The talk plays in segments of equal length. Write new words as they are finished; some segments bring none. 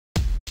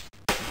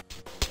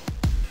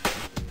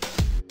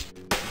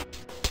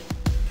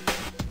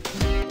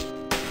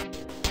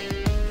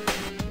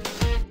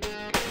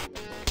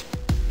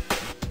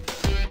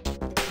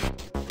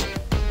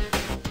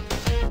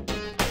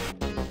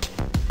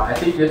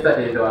think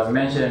yesterday there was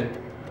mention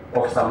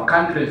of some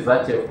countries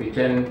that have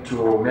begun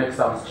to make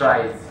some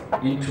strides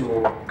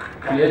into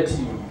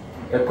creating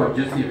a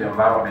conducive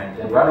environment.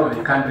 And one of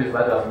the countries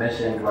that was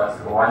mentioned was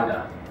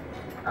Rwanda.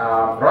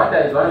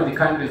 Rwanda is one of the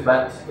countries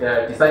that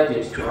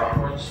decided to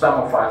approach some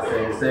of us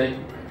and say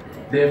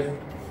they've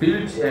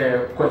built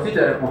a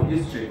considerable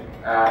history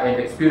and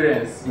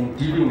experience in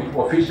dealing with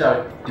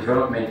official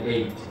development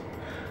aid,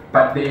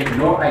 but they have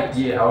no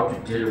idea how to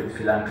deal with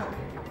philanthropy.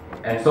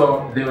 And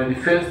so they were the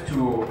first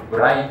to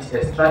write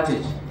a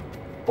strategy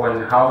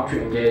on how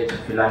to engage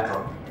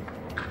philanthropy.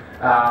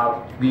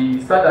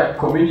 The SADC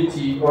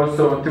community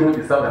also, through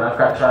the Southern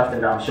Africa Trust,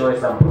 and I'm sure at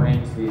some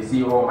point the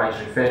CEO might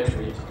refer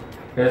to it,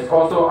 has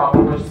also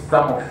approached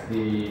some of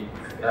the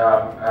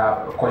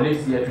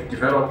colleagues here to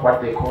develop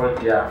what they call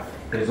their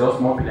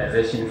resource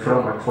mobilization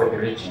framework for the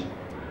region,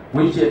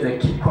 which is a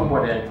key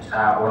component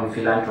on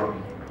philanthropy.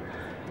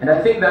 And I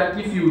think that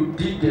if you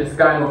did a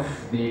scan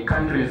of the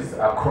countries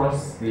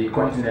across the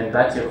continent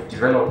that have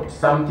developed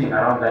something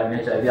around that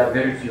nature, there are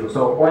very few.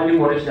 So only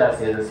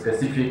Mauritius has a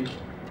specific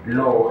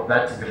law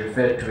that is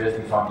referred to as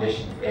the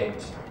Foundation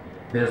Act.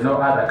 There's no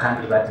other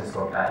country that has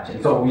got that.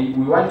 And so we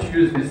want to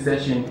use this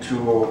session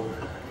to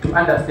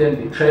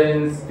understand the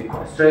trends, the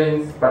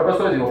constraints, but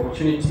also the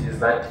opportunities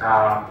that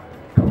are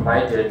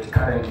provided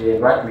currently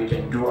and what we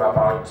can do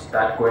about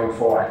that going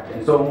forward.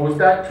 And so we'll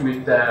start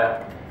with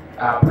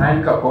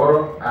Brian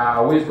Kagoro,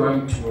 who is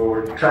going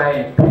to try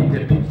and paint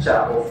a picture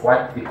of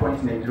what the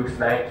continent looks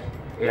like.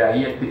 He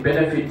had the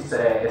benefits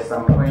at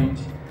some point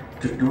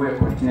to do a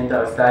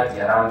continental study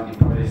around the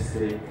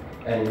policy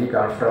and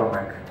legal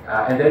framework.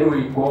 And then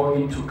we go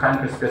into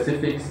country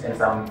specifics and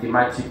some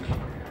thematic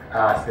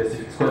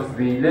specifics, because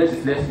the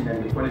legislation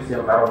and the policy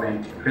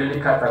environment really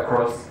cuts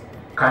across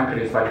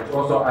countries, but it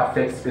also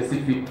affects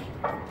specific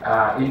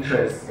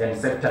interests and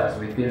sectors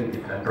within the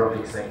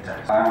philanthropic sector.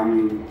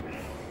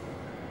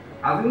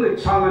 I think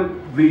the challenge,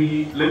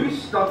 let me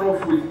start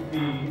off with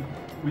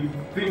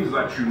things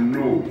that you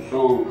know.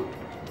 So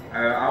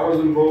I was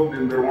involved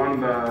in the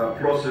Rwanda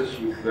process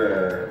with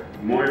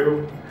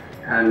Moyo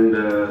and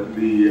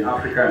the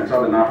Africa and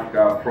Southern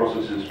Africa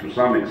processes to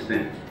some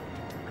extent.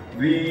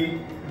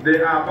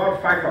 There are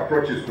about 5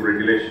 approaches to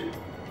regulation.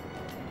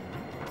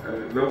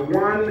 The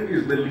one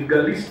is the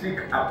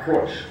legalistic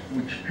approach,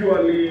 which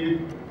purely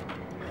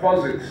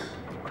posits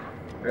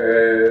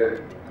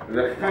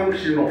the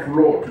function of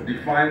law to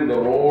define the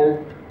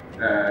role,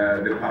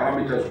 the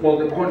parameters,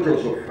 or the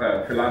contours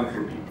of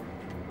philanthropy.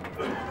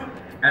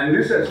 And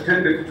this has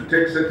tended to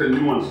take certain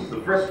nuances.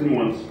 The first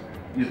nuance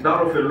is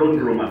that of a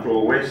laundromat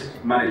or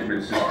waste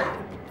management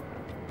system.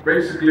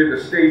 Basically, the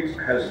state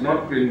has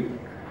not been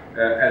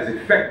as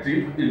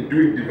effective in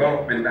doing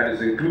development that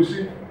is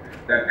inclusive,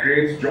 that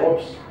creates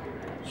jobs.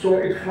 So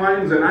it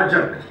finds an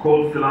adjunct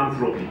called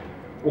philanthropy,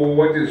 or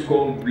what is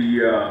called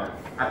the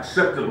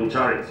acceptable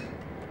charity,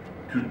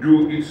 to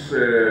do its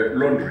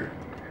laundry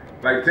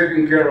by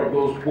taking care of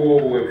those poor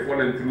who have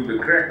fallen through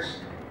the cracks,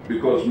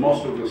 because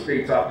most of the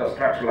states after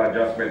structural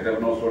adjustment have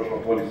no social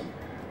policy.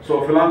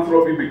 So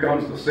philanthropy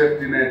becomes the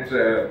safety net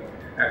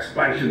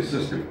expansion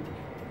system.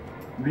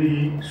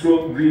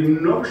 So the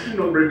notion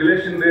of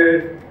regulation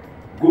there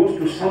goes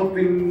to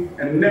something,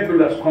 a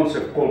nebulous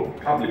concept called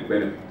public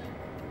benefit.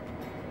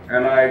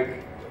 And I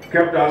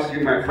kept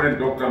asking my friend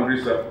Dr.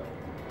 Mrisa,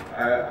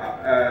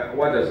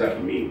 what does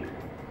that mean?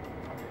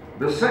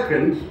 The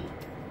second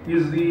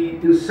is the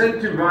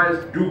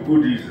incentivized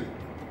do-goodism.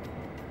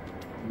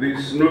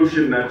 This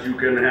notion that you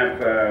can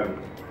have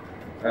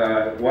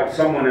what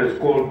someone has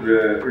called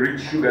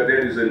rich sugar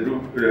daddies and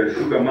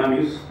sugar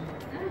mummies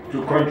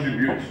to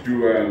contribute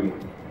to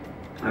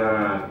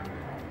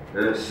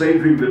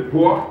saving the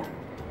poor.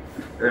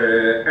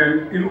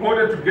 And in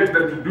order to get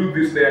them to do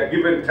this, they are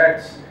given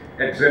tax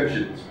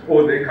exemptions,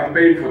 or they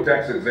campaign for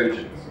tax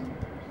exemptions.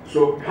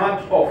 So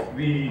part of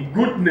the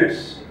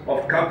goodness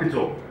of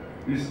capital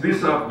is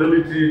this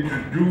ability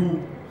to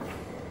do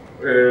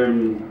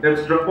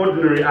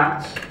extraordinary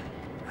acts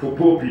for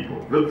poor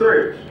people. The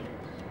third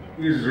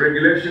is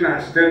regulation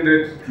has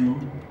tended to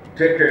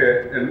take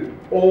an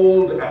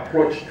old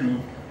approach to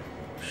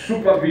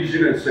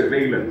supervision and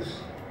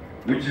surveillance,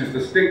 which is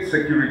the state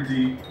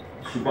security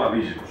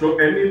supervision. So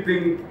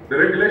anything, the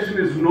regulation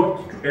is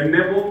not to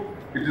enable,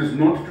 it is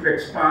not to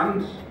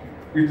expand,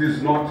 it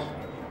is not.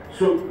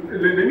 So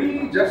let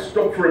me just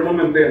stop for a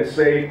moment there and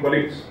say,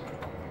 colleagues,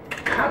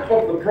 part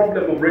of the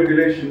problem of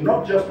regulation,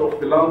 not just of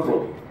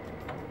philanthropy,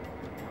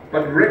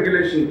 but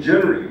regulation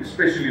generally,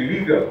 especially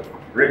legal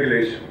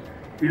regulation,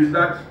 is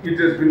that it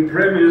has been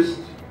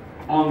premised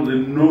on the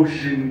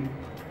notion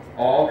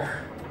of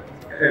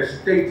a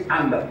state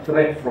under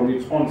threat from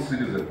its own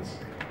citizens,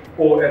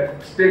 or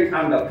a state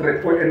under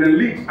threat, or an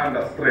elite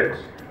under threat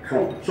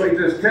from. So it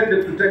has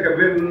tended to take a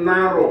very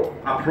narrow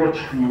approach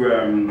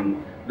to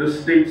the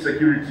state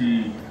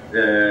security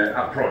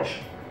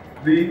approach.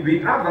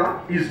 The other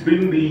is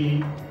been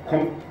the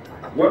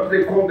what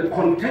they call the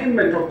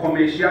containment of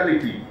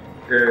commerciality.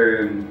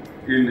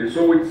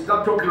 So we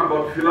start talking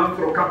about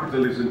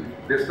philanthrocapitalism,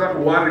 they start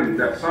worrying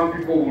that some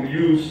people will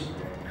use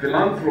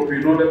philanthropy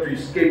in order to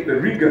escape the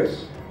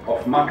rigors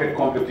of market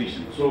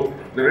competition. So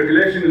the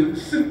regulation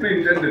is simply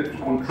intended to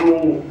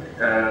control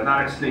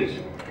that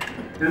extension.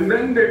 And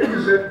then there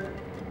is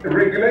a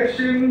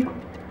regulation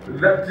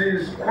that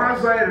is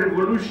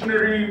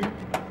quasi-revolutionary.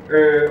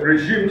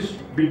 Regimes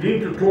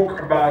begin to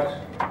talk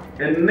about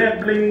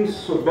enabling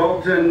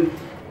subaltern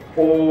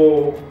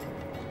or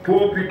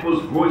poor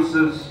people's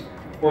voices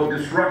or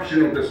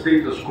disruption of the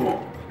status quo.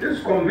 This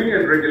is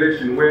convenient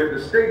regulation where the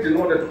state, in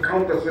order to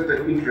counter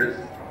certain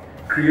interests,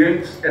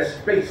 creates a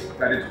space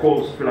that it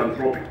calls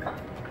philanthropic.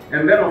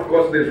 And then, of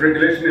course, there's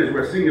regulation, as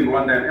we're seeing in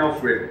Rwanda and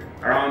elsewhere,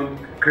 around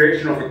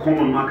creation of a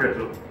common market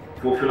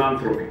for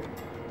philanthropy.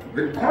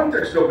 The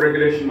context of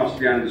regulation must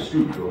be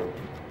understood, though.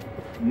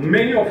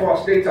 Many of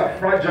our states are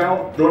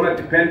fragile, donor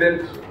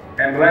dependent,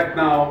 and right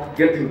now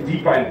getting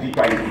deeper and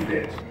deeper into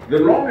debt. The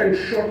long and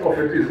short of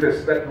it is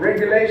this, that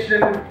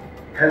regulation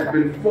has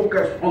been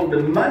focused on the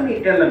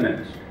money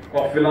element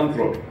of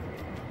philanthropy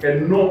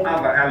and no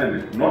other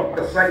element, not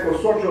the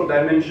psychosocial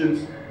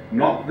dimensions,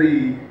 not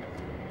the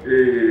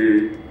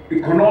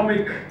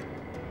economic.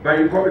 By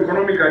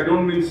economic, I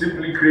don't mean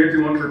simply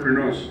creating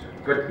entrepreneurs,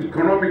 but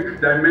economic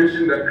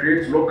dimension that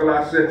creates local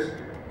assets,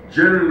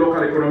 general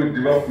local economic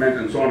development,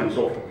 and so on and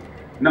so forth.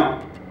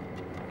 Now,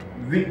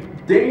 the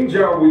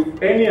danger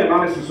with any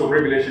analysis of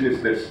regulation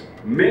is this.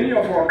 Many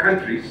of our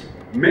countries,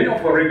 many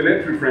of our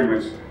regulatory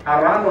frameworks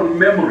are run on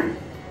memory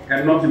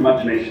and not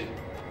imagination.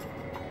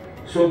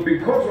 So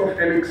because of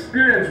an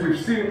experience we've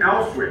seen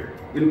elsewhere,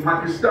 in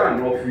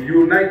Pakistan, of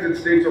United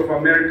States of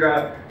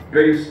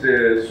America-based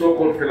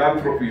so-called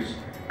philanthropies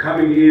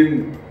coming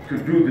in to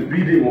do the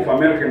bidding of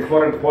American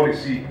foreign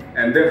policy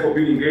and therefore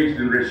being engaged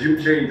in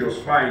regime change or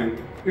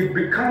spying, it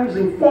becomes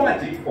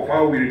informative of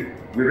how we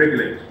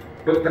regulate.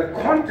 But the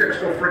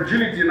context of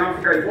fragility in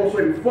Africa is also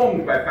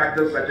informed by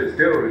factors such as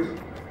terrorism.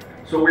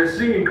 So we're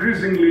seeing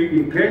increasingly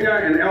in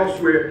Kenya and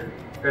elsewhere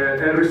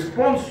a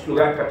response to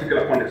that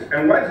particular context.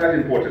 And why is that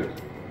important?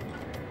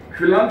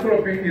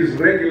 Philanthropy is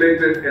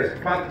regulated as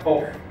part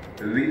of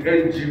the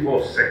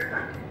NGO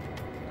sector.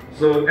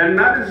 So, and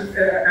that is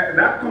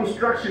that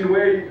construction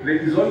where there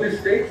is only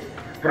state,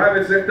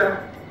 private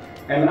sector,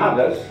 and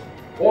others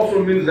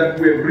also means that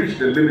we have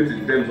reached a limit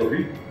in terms of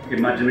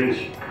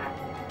imagination.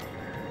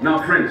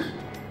 Now, friends,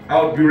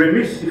 I would be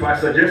remiss if I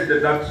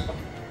suggested that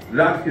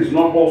that is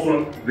not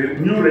also, the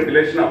new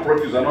regulation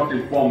approaches are not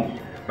informed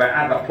by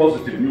other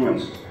positive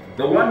nuances.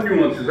 The one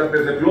nuance is that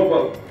there's a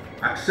global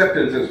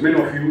acceptance, as many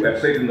of you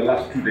have said in the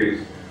last 2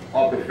 days,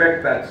 of the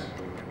fact that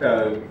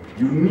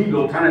you need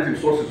alternative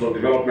sources of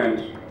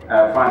development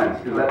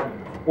finance. Is that,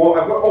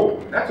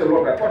 oh, that's a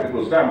lot, I thought it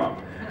was time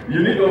out.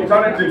 You need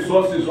alternative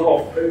sources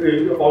of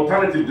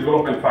alternative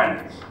development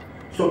finance.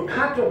 So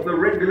part of the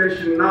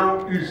regulation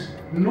now is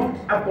not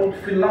about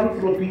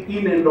philanthropy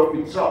in and of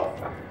itself,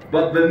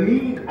 but the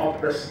need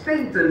of the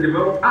state and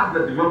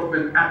other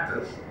development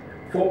actors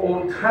for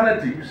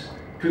alternatives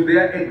to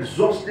their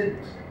exhausted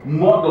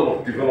model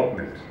of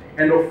development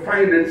and of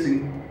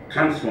financing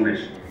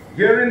transformation.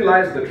 Herein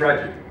lies the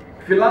tragedy.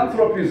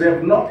 Philanthropies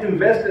have not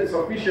invested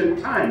sufficient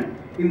time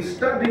in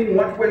studying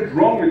what went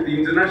wrong with the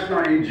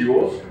international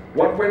NGOs,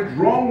 what went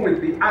wrong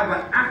with the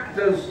other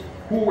actors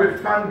who were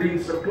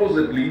funding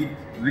supposedly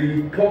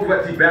the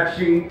poverty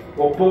bashing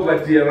or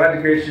poverty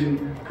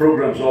eradication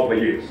programs over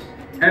years.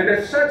 And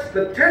as such,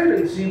 the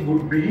tendency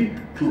would be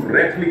to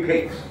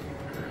replicate,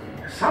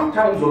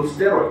 sometimes on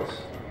steroids,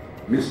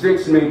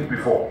 mistakes made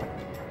before.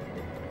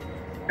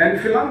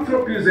 And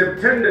philanthropies have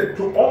tended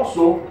to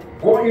also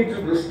go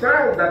into the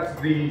style that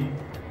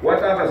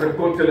what others have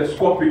called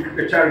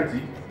telescopic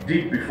charity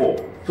did before,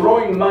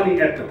 throwing money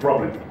at the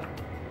problem.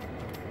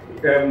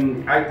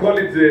 I call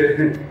it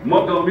the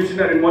model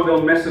missionary,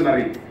 model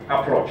mercenary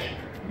approach.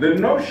 The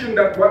notion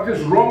that what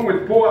is wrong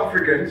with poor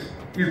Africans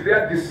is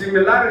their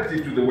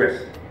dissimilarity to the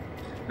West.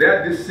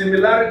 Their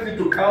dissimilarity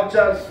to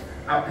cultures,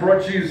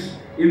 approaches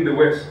in the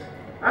West.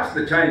 Ask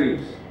the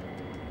Chinese.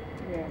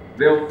 Yeah.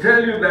 They'll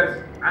tell you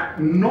that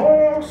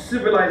no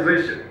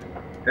civilization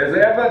has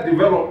ever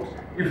developed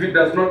if it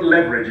does not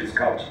leverage its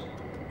culture.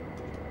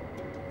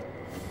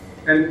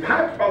 And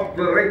part of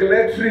the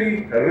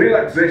regulatory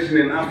relaxation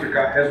in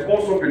Africa has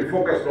also been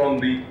focused on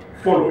the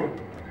following.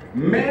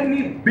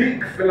 Many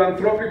big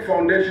philanthropic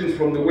foundations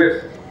from the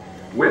West,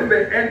 when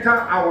they enter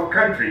our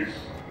countries,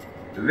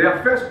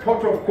 their first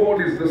port of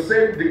call is the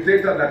same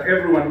dictator that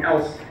everyone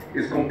else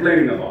is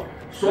complaining about.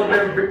 So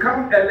they've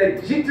become a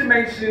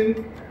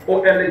legitimation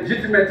or a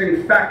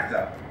legitimating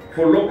factor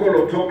for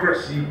local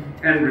autocracy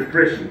and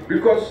repression,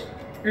 because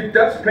it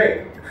does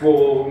pay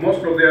for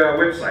most of their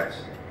websites.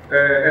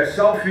 A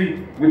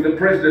selfie with the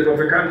president of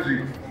a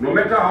country, no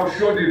matter how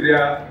shoddy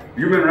their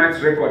human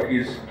rights record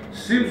is,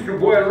 seems to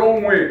go a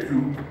long way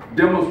to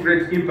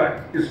demonstrate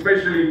impact,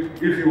 especially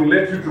if you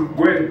let you to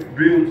go and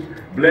build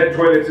bled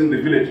toilets in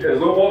the village, as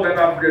though all that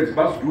Africans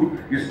must do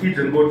is eat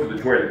and go to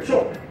the toilet.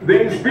 So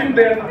there's been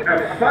then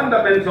a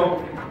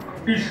fundamental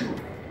issue.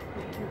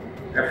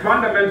 A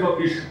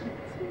fundamental issue.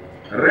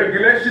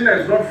 Regulation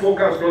has not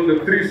focused on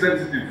the three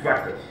sensitive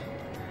factors.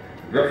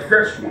 The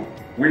first one,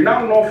 We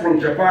now know from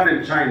Japan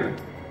and China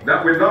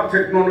that without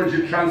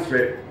technology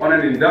transfer on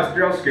an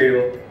industrial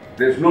scale,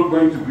 there's not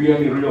going to be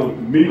any real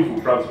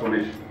meaningful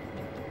transformation.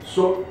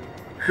 So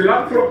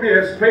philanthropy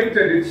has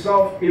painted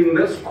itself in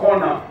this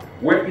corner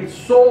where its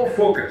sole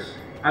focus,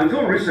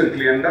 until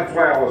recently, and that's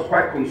why I was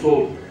quite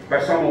consoled by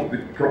some of the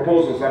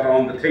proposals that are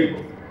on the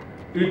table,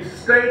 it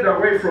stayed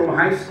away from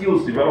high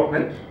skills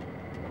development,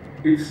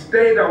 it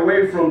stayed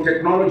away from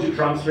technology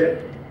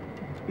transfer,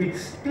 it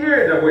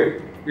steered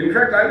away. In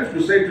fact, I used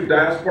to say to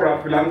diaspora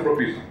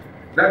philanthropists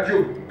that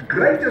your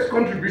greatest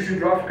contribution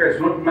to Africa is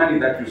not money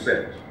that you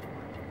send.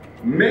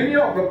 Many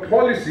of the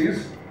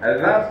policies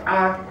that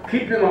are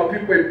keeping our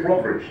people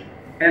impoverished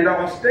and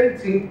our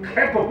states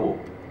incapable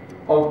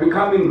of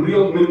becoming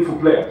real meaningful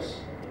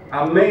players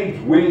are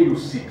made where you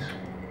sit.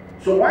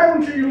 So why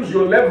don't you use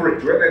your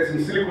leverage, whether it's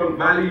in Silicon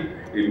Valley,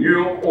 in New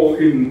York,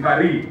 or in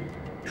Paris,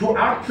 to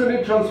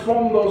actually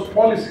transform those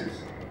policies?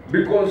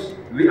 Because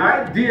the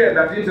idea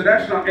that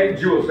international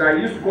NGOs,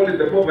 I used to call it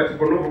the poverty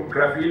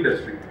pornography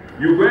industry,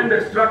 you go and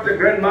extract a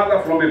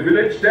grandmother from a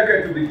village, take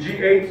her to the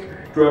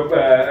G8, to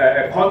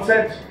a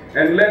concert,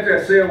 and let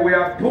her say, we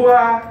are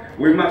poor,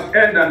 we must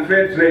end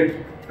unfair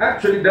trade,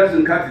 actually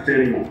doesn't cut it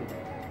anymore.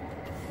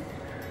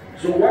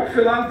 So what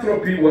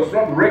philanthropy was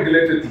not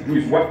regulated to do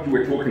is what you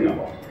were talking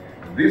about.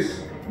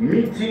 This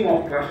meeting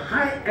of the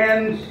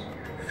high-end,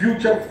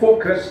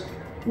 future-focused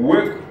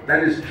work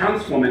that is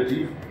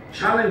transformative,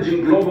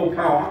 challenging global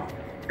power,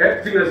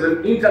 acting as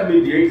an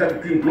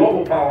intermediator between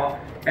global power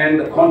and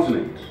the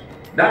continent.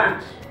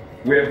 That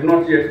we have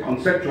not yet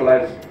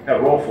conceptualized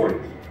a role for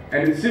it.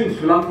 And it seems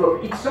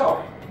philanthropy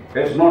itself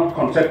has not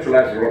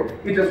conceptualized a role.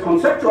 It has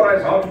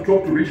conceptualized how to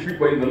talk to rich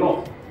people in the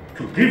north,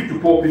 to give to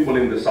poor people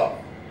in the south.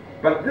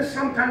 But this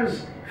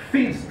sometimes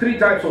feeds three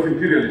types of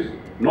imperialism.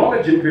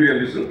 Knowledge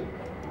imperialism,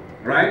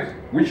 right?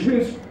 Which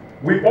means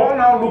we all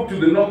now look to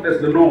the north as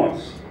the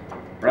Nords,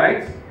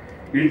 right?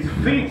 It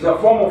feeds a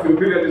form of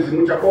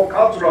imperialism which are called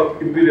cultural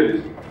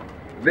imperialism.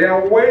 There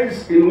are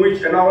ways in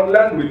which, and I will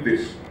land with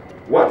this.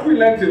 What we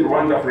learned in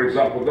Rwanda, for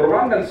example, the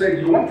Rwandans said,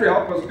 you want to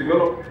help us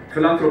develop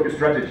philanthropy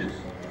strategies?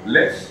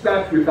 Let's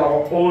start with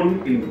our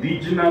own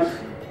indigenous,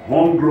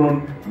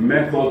 homegrown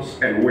methods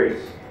and ways.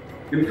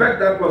 In fact,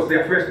 that was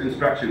their first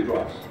instruction to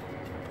us.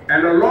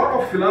 And a lot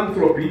of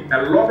philanthropy,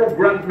 a lot of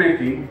grant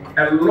making,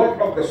 a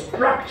lot of the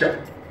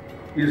structure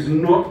is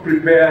not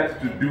prepared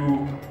to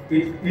do,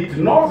 it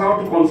knows how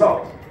to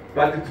consult,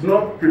 but it's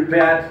not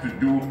prepared to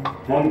do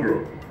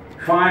homegrown.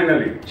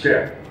 Finally,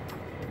 Chair,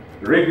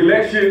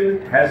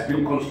 regulation has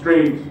been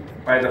constrained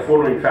by the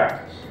following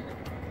factors.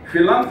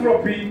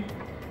 Philanthropy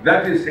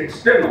that is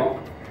external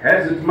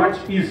has it much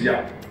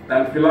easier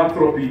than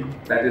philanthropy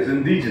that is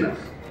indigenous.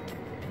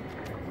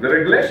 The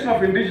regulation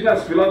of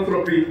indigenous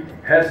philanthropy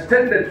has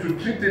tended to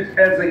treat it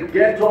as a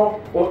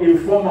ghetto or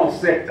informal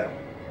sector.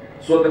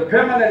 So the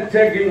permanent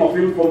tagging of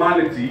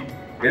informality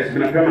has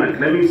been a permanent.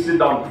 Let me sit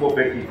down before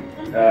Becky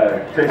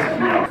takes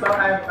me out. So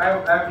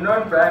I've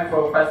known Brian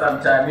for quite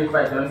some time. If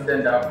I don't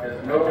stand up,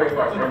 there's no way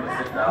I'm going to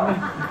sit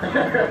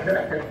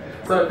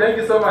down. So thank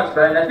you so much,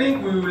 Brian. I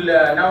think we will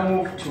now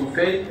move to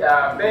Faith.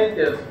 Faith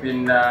has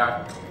been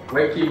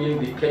working in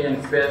the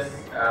Kenyan space,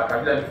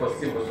 particularly for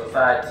civil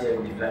society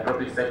and the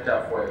philanthropic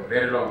sector for a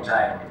very long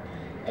time.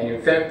 And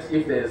in fact,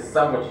 if there's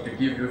somebody to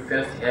give you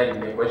first-hand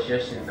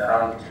negotiations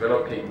around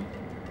developing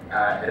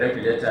a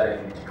regulatory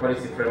and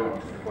policy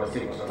framework for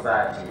civil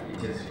society,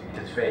 it is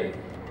Faith.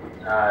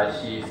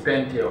 She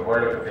spent a whole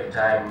lot of her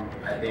time,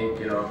 I think,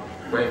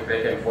 going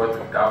back and forth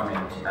with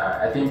government.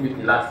 I think with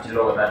the last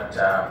law that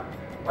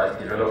was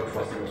developed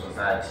for civil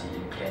society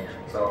in Kenya.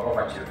 So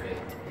over to you,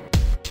 Faith.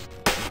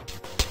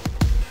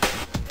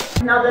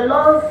 Now the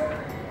laws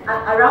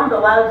around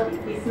the world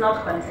is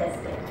not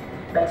contested,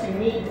 but you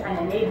need an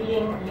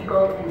enabling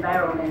legal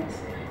environment,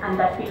 and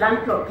that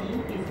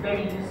philanthropy is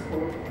very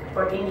useful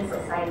for any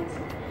society.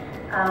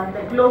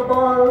 The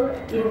global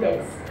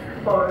index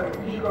for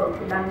legal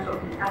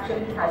philanthropy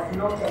actually has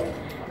noted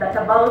that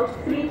about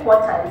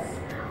 3/4,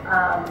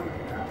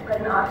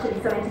 actually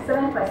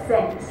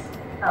 77%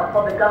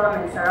 of the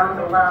governments around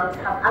the world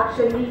have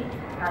actually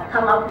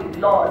come up with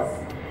laws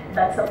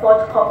that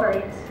support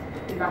corporate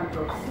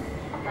philanthropy.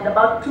 And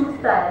about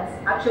 2/3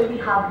 actually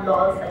have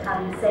laws that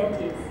have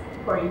incentives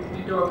for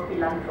individual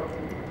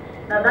philanthropy.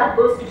 Now that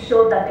goes to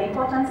show that the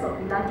importance of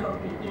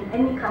philanthropy in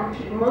any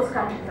country, in most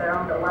countries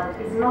around the world,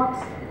 is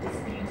not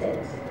disputed.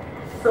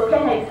 So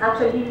Kenya is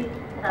actually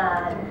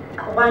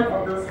one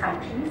of those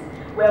countries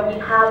where we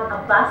have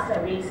a vast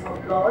array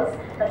of laws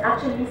that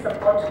actually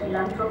support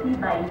philanthropy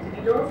by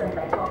individuals and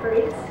by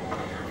corporates,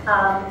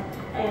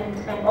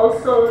 and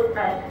also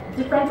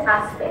different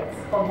aspects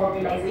of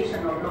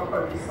mobilization of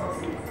local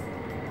resources.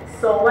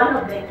 So one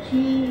of the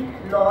key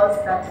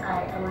laws that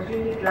I was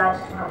really glad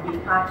to have been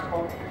part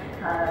of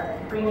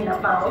bringing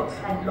about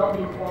and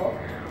lobbying for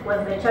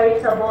was the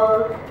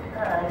charitable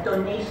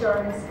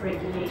donations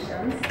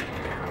regulations,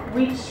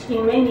 which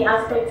in many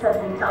aspects has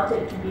been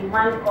touted to be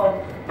one of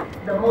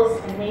the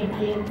most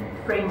enabling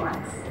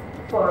frameworks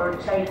for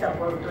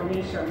charitable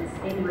donations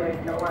anywhere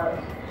in the world.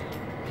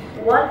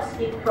 what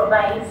it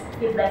provides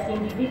is that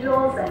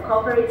individuals and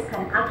corporates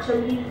can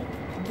actually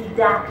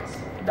deduct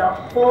the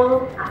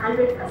whole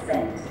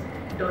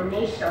 100%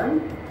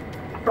 donation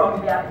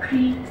from their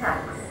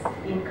pre-tax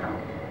income.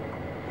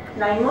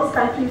 Now, in most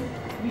countries,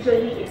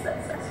 usually it's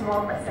a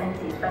small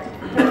percentage, but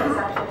it's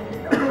actually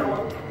the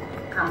whole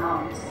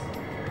amount.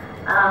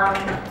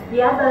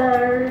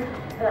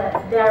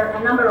 There are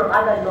a number of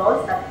other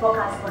laws that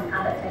focus on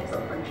other types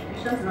of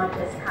contributions, not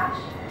just cash.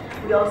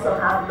 We also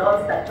have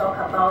laws that talk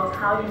about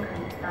how you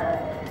can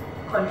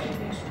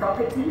contribute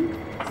property.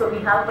 So we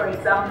have, for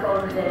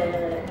example,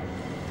 the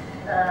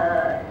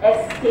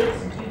Estate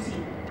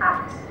Duty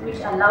Act, which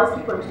allows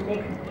people to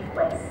make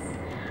bequests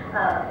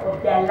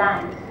of their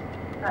land.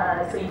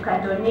 So you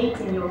can donate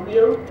in your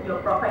will, your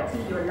property,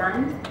 your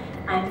land,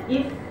 and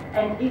if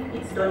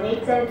it's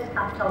donated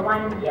after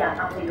 1 year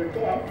after your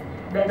death,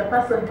 then the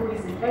person who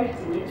is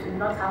inheriting it will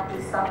not have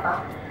to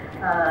suffer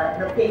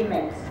the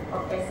payment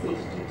of estate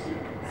duty.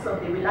 So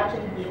they will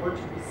actually be able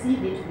to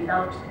receive it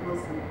without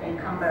those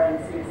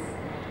encumbrances.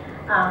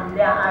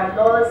 There are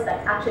laws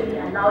that actually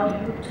allow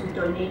you to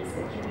donate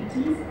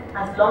securities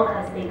as long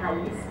as they are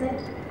listed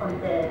on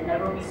the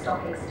Nairobi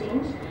Stock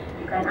Exchange.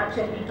 You can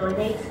actually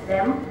donate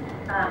them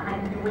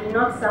and you will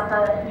not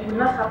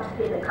have to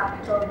pay the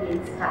capital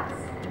gains tax,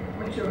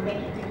 which will make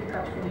it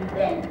difficult for you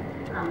then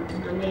to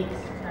donate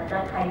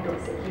that kind of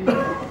security.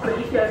 So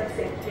if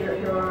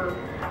you're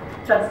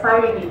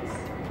transferring it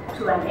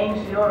to an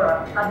NGO or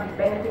a public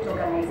benefit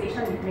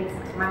organization, it makes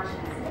it much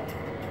easier.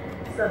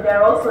 So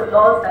there are also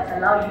laws that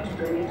allow you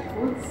to donate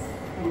goods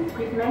and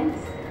equipment.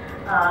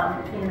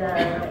 In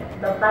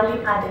the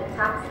Value Added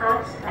Tax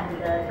Act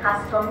and the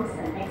Customs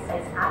and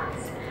Excise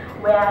Acts,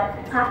 where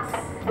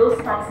those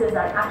taxes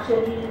are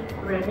actually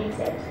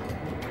remitted.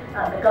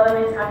 The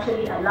government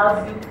actually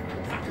allows you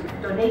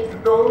to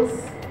donate those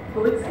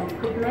goods and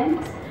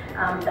equipment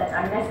that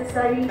are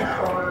necessary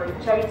for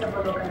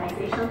charitable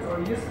organizations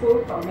or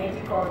useful for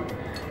medical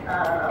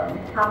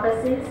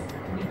purposes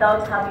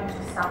without having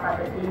to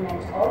suffer the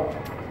payment of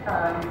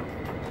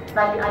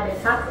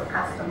value-added tax or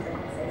customs and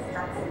excise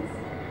taxes.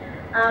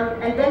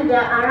 And then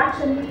there are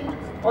actually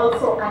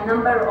also a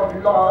number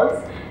of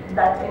laws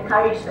that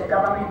encourage the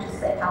government to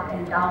set up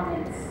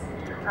endowments,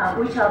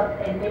 which have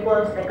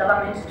enabled the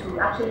government to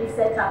actually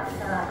set up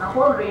a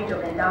whole range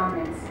of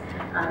endowments.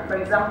 For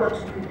example,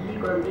 to do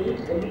legal aid,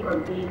 the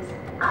Legal Aid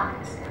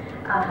Act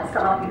has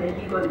come up with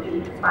a legal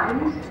aid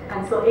fund,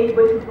 and so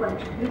anybody who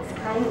contributes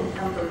time in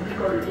terms of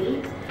legal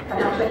aid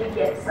can actually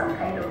get some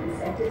kind of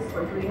incentives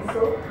for doing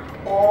so,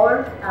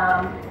 or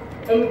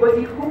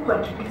anybody who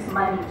contributes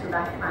money to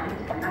that fund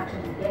can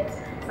actually get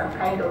some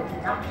kind of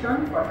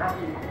deduction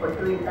for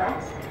doing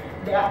that.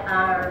 There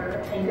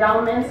are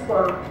endowments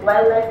for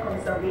wildlife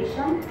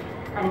conservation,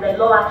 and the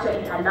law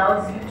actually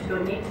allows you to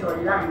donate your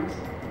land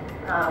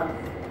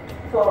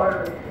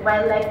for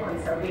wildlife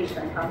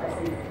conservation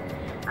purposes.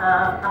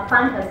 A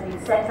fund has been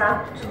set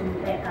up to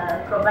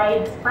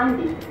provide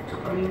funding to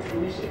community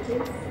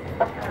initiatives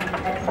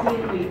that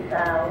deal with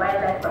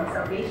wildlife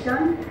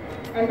conservation.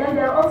 And then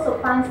there are also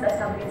funds that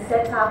have been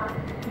set up,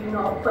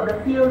 for the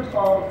field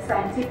of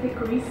scientific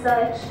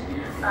research,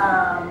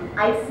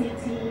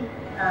 ICT,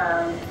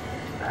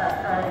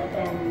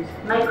 and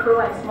micro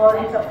and small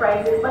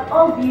enterprises, but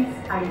all these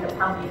are in the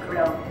public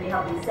realm. They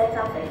have been set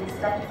up by the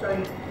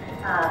statutory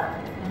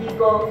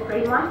legal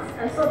frameworks,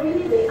 and so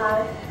really they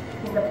are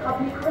in the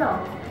public realm.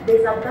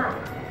 There's a gap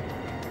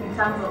in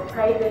terms of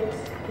private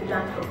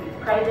philanthropy,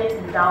 private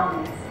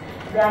endowments.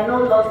 There are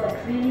no laws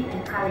that really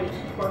encourage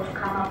people to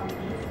come up with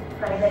these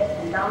private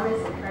endowments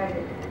or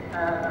private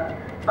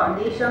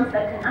foundations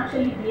that can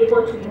actually be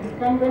able to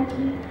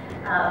independently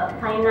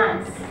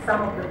finance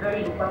some of the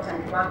very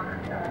important work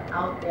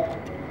out there.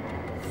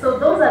 So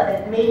those are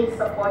the main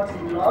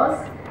supporting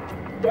laws.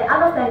 The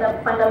other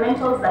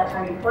fundamentals that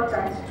are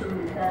important to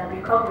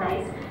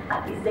recognize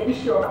is the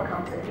issue of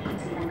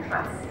accountability and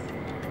trust.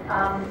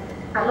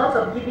 A lot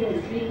of giving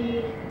is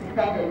really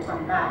dependent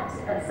on that.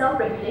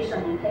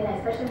 Self-regulation in Kenya,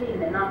 especially in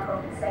the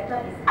non-profit sector,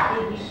 is a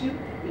big issue.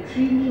 It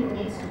really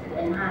needs to be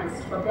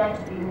enhanced for there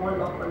to be more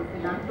local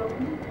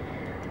philanthropy.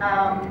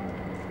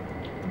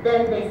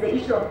 Then there's the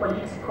issue of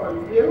political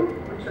will,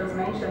 which was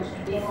mentioned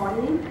today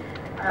morning.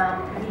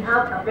 We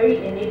have a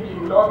very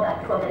enabling law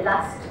that for the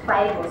last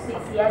 5 or 6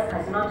 years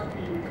has not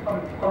been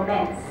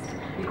commenced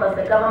because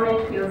the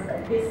government feels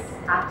that this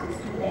act is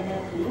too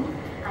enabling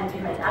and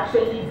it might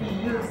actually be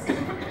used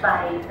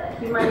by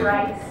human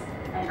rights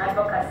and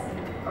advocacy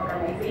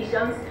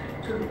organizations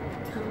to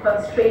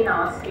constrain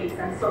our space.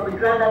 And so we'd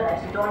rather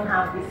that you don't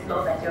have this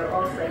law that you're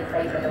also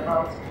excited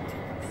about.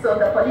 So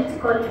the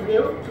political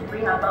will to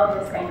bring about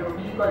those kind of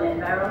legal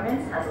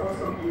environments has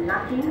also been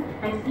lacking,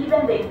 and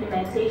even the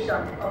implementation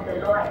of the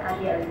law I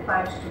earlier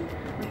referred to,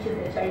 which is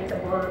the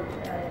charitable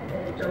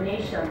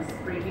donations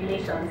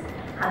regulations,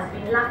 has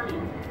been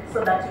lacking,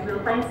 so that you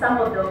will find some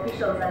of the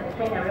officials at the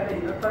Kenya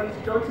Revenue Authority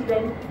don't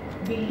even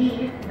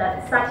believe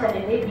that such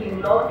an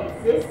enabling law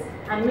exists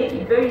and make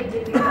it very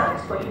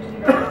difficult for you to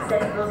even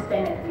access those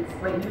benefits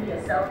when you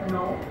yourself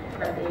know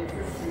that they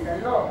exist in the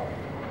law.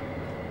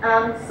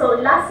 So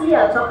lastly,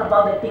 I'll talk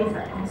about the things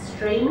that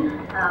constrain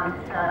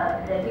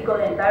the legal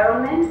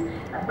environment.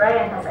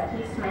 Brian has at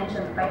least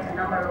mentioned quite a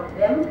number of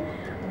them.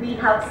 We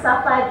have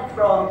suffered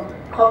from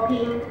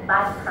copying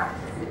bad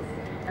practices.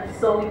 And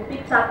so we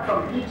picked up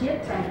from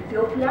Egypt and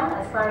Ethiopia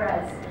as far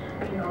as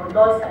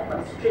laws that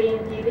constrain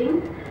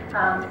giving.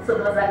 So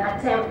there was an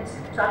attempt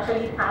to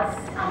actually pass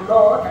a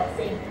law that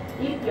said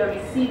if you're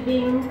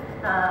receiving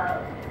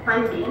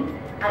funding,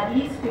 at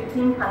least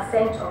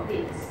 15% of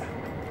it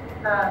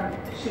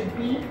should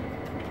be,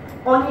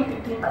 only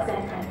 15%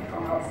 can be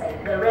from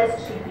outside. The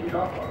rest should be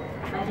local.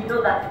 And you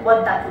know that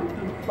what that would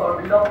do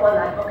for local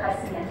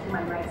advocacy and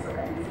human rights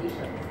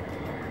organizations.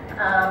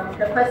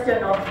 The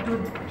question of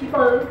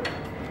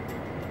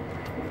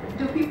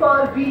do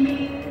people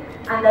really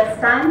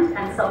understand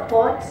and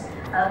support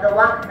the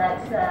work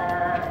that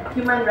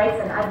human rights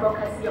and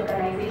advocacy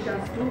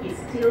organizations do is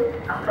still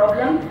a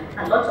problem.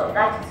 A lot of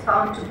that is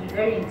found to be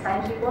very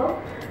intangible.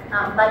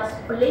 But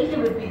lately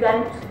we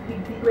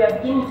are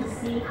beginning to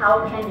see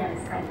how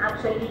Kenyans can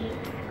actually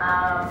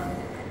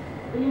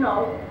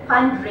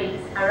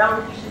fundraise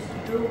around issues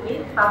to do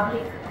with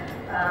public,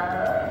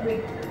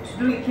 to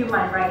do with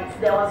human rights.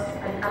 There was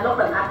a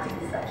local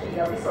activist, actually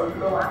a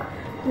whistleblower,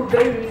 who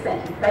very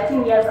recently,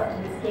 13 years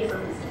after this case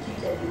was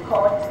instituted in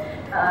court,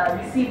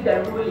 received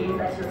a ruling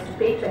that he was to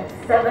pay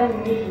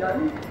 27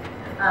 million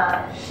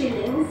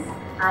shillings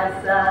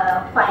as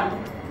a fine,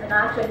 and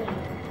actually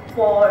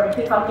for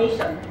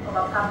defamation of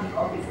a public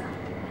officer.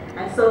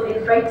 And so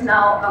there's right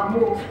now a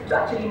move to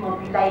actually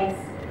mobilize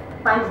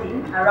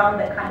funding around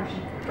the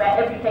country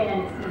where every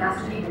Kenyan is being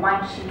asked to give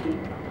 1 shilling,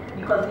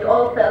 because we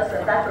all felt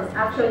that that was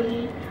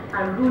actually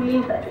a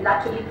ruling that will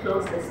actually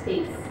close the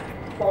space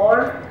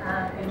for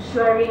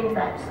ensuring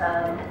that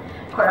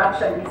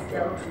corruption is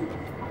dealt with.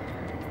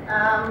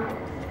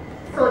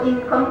 So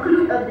in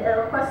conclusion,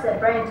 of course,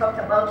 Brian talked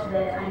about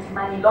the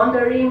anti-money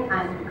laundering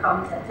and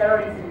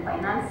counter-terrorism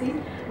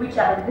financing, which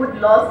are good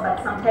laws,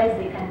 but sometimes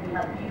they can be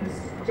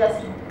abused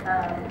just to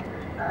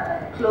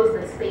close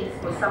the space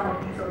for some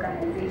of these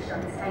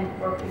organizations and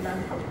for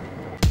philanthropy.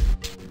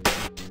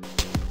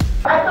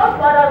 I thought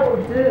what I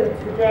will do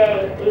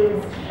today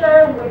is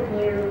share with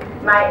you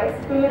my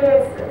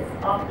experiences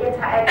of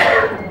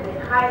interacting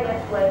with high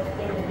net worth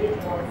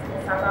individuals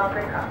in South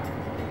Africa.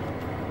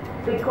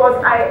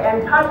 Because I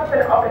am part of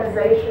an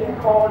organization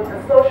called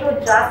the Social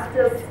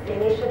Justice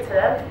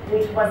Initiative,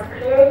 which was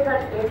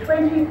created in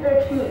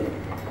 2013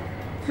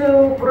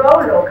 to grow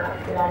local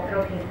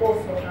philanthropy for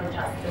social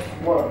justice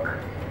work.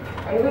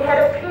 And we had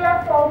a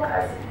clear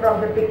focus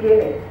from the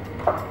beginning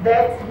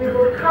that we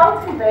will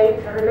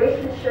cultivate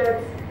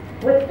relationships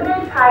with 3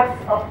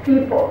 types of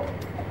people.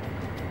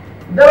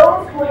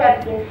 Those who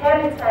have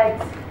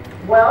inherited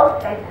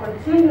wealth and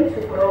continue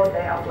to grow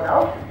their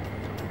wealth.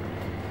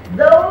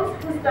 Those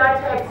who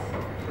started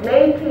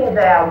making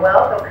their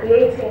wealth or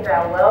creating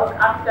their wealth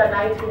after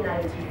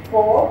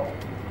 1994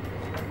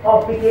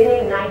 or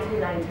beginning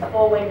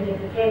 1994 when we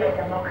became a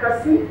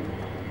democracy,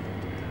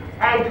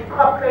 and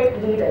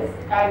corporate leaders.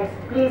 And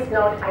please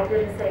note, I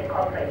didn't say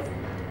corporate.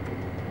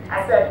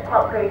 I said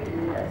corporate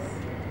leaders.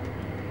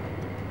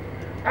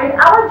 And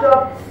our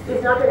job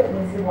is not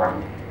an easy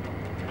one,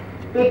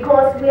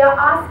 because we are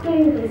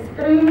asking these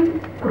 3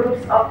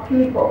 groups of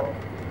people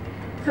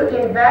to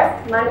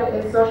invest money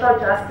in social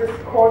justice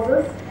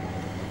causes,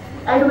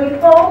 and we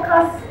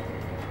focus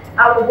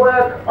our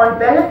work on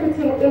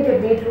benefiting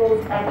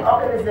individuals and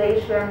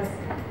organizations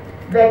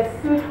that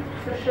seek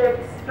to shift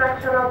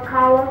structural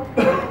power,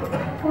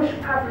 push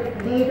public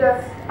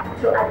leaders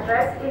to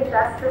address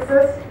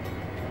injustices,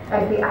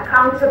 and be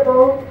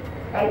accountable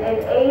and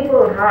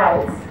enable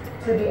rights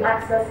to be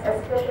accessed,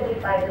 especially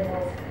by the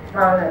most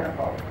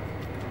vulnerable.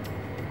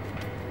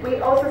 We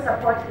also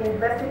support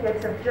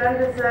investigative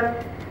journalism,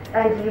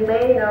 and you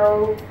may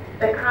know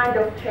the kind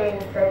of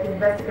change that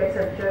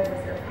investigative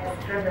journalism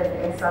has driven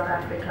in South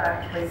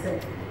Africa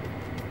recently.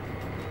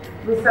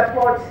 We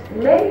support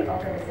many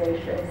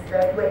organizations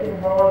that were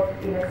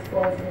involved in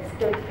exposing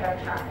state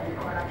capture and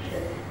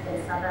corruption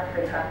in South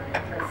Africa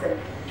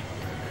recently.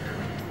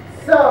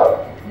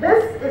 So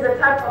this is a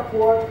type of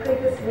work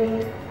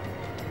previously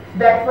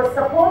that was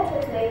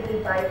supported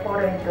mainly by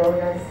foreign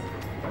donors.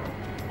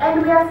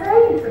 And we are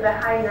saying to the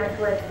high net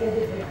worth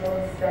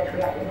individuals that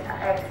we are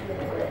interacting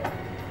with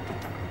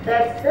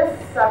that this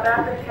South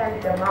African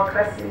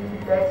democracy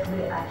that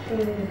we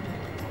achieved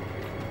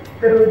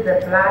through the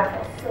blood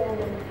of so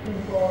many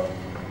people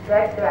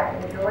that they are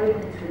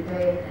enjoying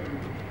today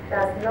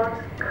does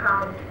not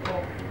come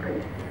for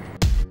free.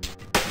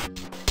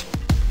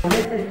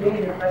 This is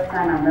really the first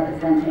time I'm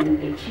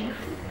representing a chief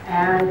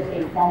and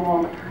a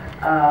former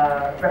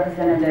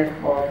representative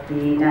of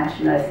the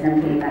National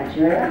Assembly in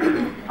Nigeria.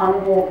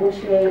 Honorable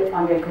Uche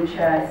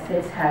Onyekucha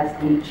sits as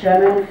the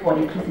chairman for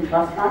the Kisinga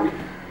Trust Fund,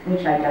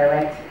 which I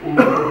direct in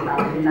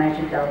the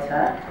Niger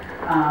Delta.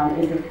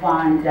 Is a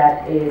fund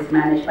that is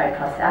managed by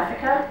Trust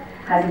Africa,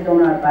 has a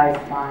donor advised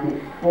fund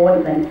for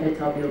the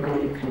benefit of the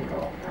Ogoni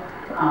people.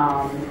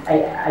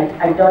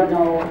 I don't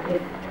know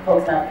if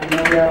folks are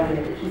familiar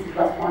with the Kisi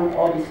Trust Fund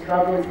or the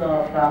struggles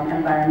of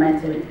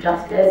environmental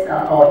justice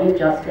or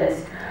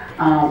injustice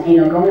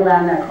in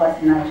Ogomiland across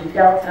the Niger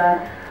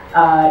Delta.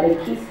 The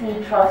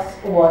Kisi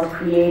Trust was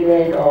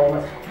created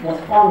or was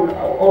formed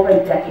over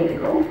a decade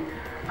ago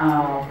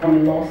from a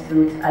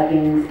lawsuit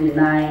against the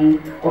 9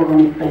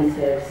 Ogoni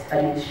plaintiffs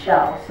against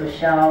Shell. So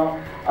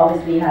Shell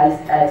obviously has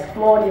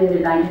explored in the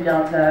Niger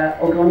Delta.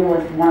 Ogoni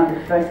was one of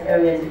the first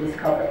areas to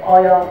discover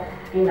oil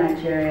in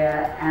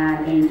Nigeria,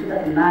 and in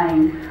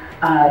 2009,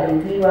 the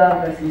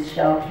Wiwa versus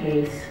Shell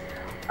case,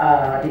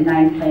 the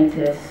 9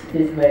 plaintiffs,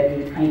 these were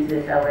the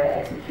plaintiffs that were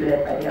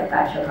executed by the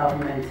Abacha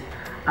government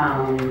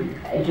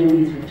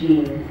during his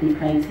regime. The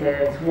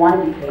plaintiffs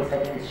won the case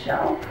against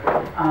Shell.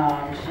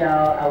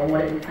 Shell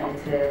awarded the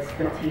plaintiffs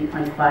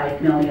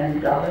 $15.5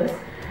 million,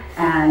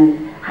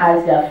 and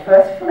has their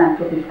first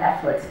philanthropic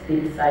efforts.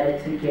 They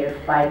decided to give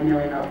 $5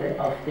 million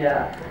of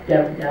their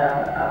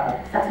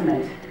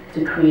settlement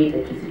to create the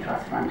Kisi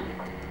Trust Fund.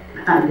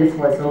 And this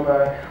was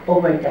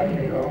over a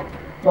decade ago.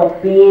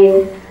 But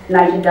being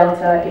Niger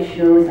Delta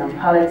issues and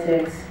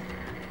politics,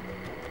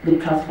 the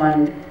trust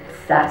fund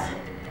sat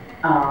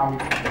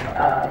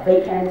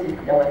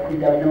vacant. There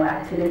were no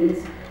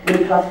activities with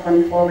the trust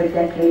fund for over a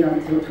decade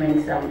until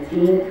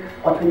 2017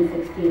 or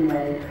 2016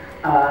 when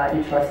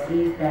the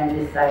trustees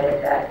then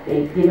decided that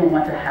they didn't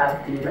want to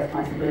have the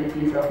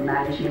responsibilities of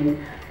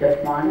managing the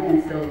fund,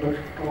 and so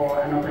looked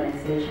for an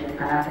organization, an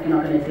African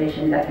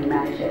organization that can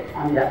manage it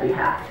on their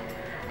behalf.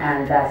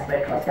 And that's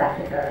where Trust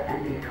Africa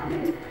and we come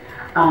in.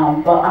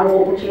 But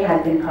Honorable Uche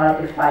has been part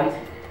of the fight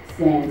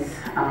since,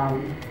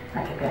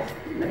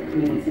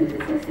 maybe since the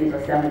 60s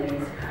or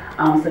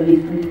 70s, so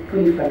he's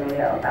pretty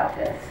familiar about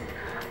this.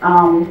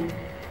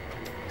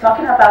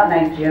 Talking about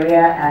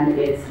Nigeria and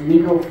its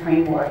legal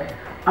framework,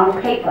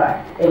 on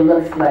paper, it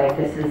looks like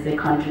this is a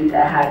country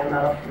that has a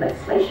lot of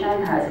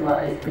legislation,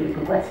 is pretty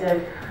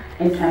progressive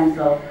in terms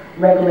of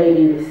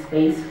regulating the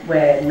space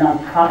where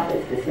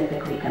nonprofits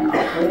specifically can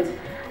operate,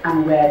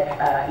 and where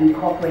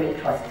incorporated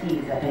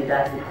trustees, I think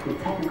that's the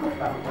technical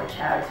term for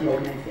charity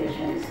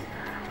organizations.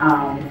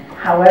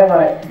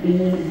 However,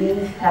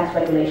 these tax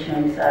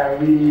regulations are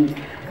really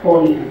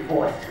poorly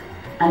enforced,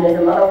 and there's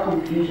a lot of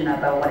confusion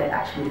about what it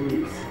actually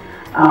means.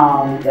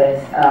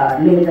 There's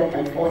limited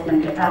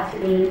enforcement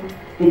capacity.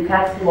 The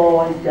tax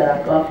laws that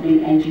are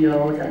governing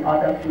NGOs and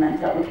other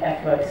philanthropic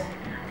efforts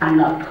are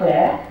not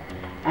clear,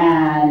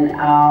 and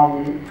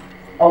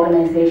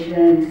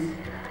organizations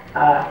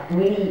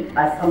really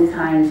are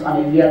sometimes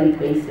on a yearly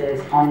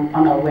basis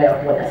unaware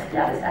of what their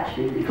status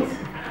actually means.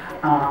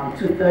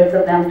 2/3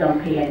 of them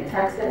don't pay any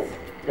taxes.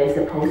 They're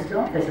supposed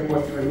to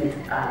remit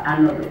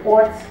annual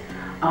reports,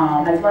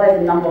 as well as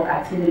a number of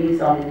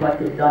activities on what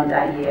they've done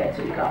that year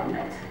to the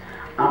government.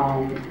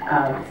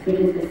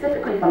 Speaking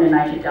specifically from the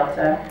Niger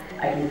Delta,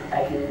 I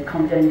can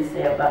confidently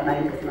say about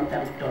 90% of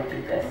them don't do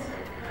this.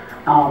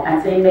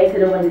 And so it makes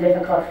it even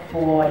difficult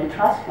for the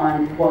trust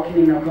fund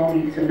working in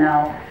Ogoni to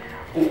now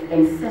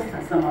insist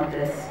on some of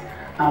this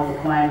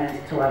requirements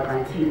to our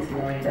grantees,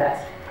 knowing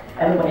that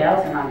everybody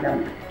else around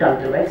them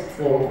don't do it.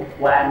 So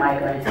why am I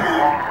going to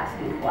start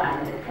asking for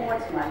annual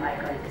reports? Why am I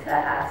going to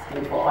start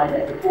asking for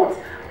audit reports?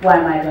 Why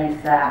am I going to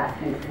start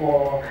asking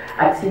for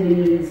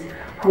activities?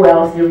 Who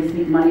else they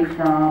receive money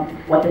from?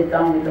 What they've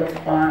done with those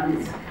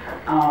funds?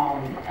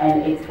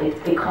 And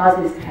it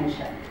causes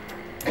tension.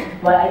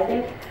 But I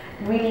think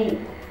really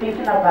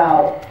thinking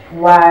about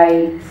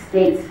why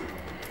states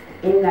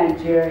in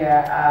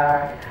Nigeria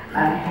are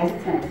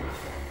hesitant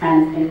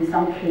and in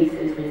some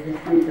cases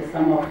resistant to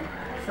some of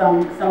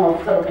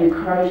sort of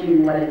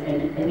encouraging what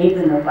an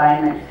enabling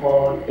environment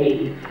for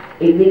a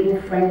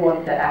legal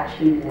framework that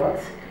actually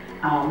works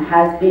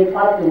has been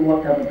part of the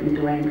work that we've been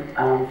doing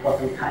for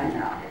some time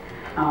now.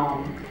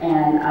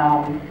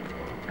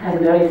 As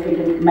various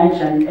speakers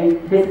mentioned,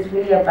 this is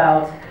really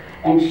about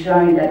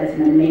ensuring that there's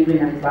an enabling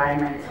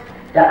environment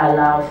that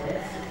allows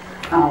this.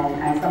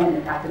 And some of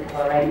the factors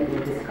have already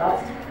been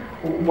discussed.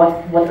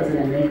 What does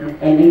an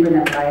enabling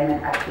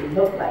environment actually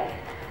look like?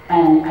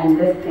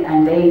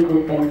 And they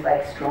include things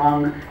like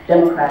strong,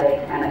 democratic,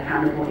 and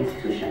accountable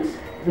institutions.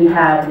 We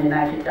have in the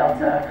Niger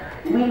Delta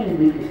really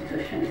weak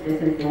institutions.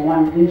 This is the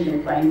one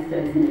region, for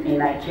instance, in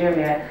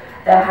Nigeria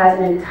that has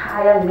an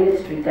entire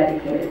ministry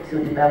dedicated to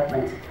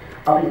development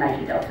of the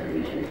Niger Delta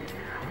region.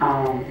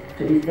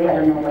 To this day, I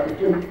don't know what to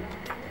do.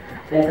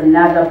 There's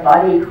another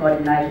body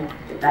called Niger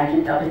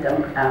Delta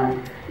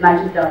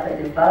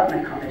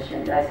Development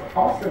Commission that's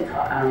also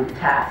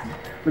tasked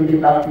with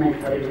development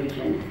for the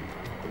region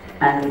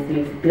and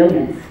receives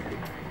billions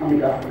from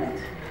the government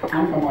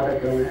and from other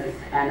donors,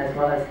 and as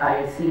well as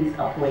IOCs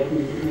operating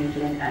in the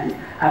region and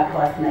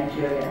across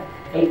Nigeria.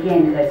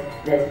 Again,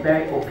 there's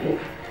very opaque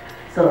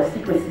sort of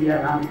secrecy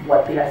around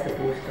what they are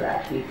supposed to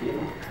actually do.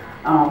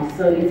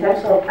 So in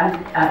terms of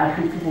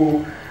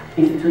accountable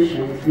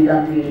institutions, we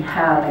don't really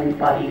have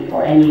anybody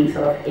or any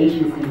sort of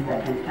agencies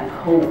that can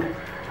hold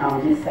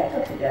this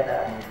sector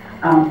together.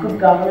 Good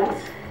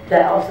governance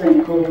that also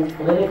includes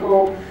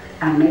political,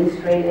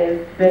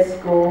 administrative,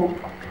 fiscal,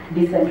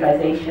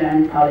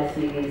 decentralization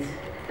policies,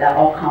 that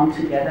all come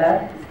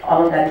together.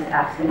 All of that is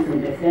absent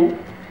and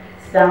missing.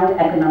 Sound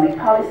economic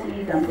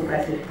policies and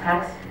progressive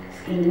tax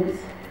schemes,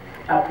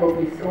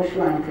 appropriate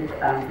social and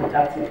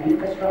productive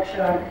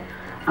infrastructure.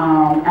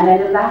 And then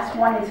the last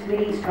one is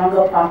really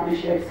stronger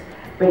partnerships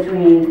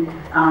between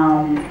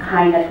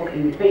high network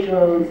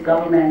individuals,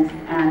 government,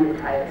 and the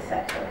private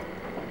sector.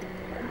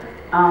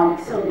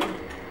 So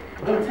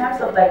in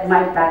terms of like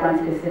my background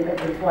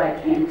specifically, before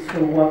I came to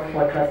work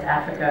for Trust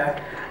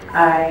Africa,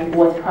 I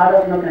was part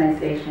of an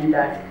organization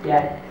that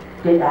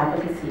did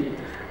advocacy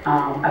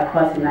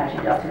across the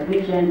Niger Delta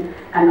region,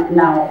 and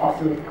now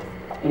also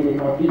in the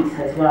Northeast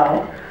as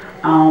well,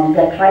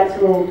 that tried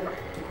to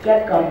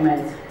get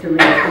governments to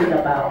really think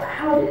about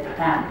how they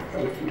plan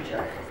for the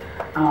future.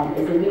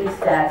 It's a really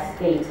sad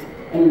state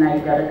in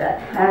Niger Delta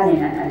that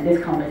planning and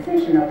this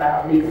conversation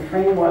about legal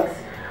frameworks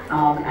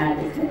and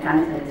its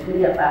mechanism is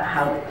really about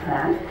how we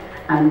plan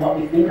and what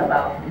we think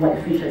about what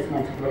the future is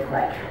going to look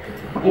like.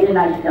 In the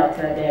Niger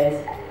Delta,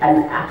 there's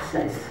an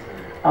absence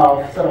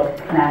of sort of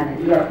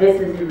planning. Yet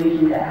this is the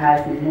region that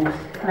has the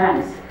most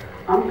plans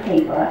on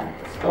paper,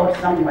 stored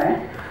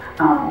somewhere,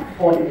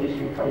 for the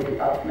region, for the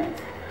development.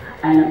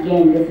 And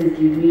again, this is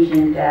the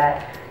region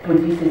that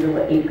produces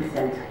over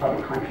 8% of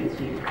the country's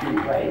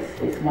GDP, right?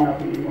 It's one of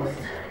the most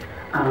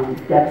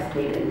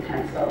devastating in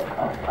terms of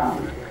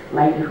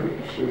livelihood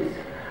issues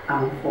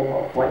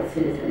for its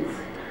citizens.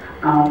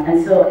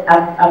 And so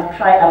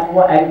I've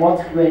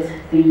worked with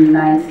the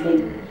 9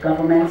 state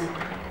governments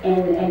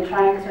in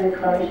trying to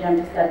encourage them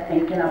to start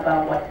thinking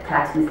about what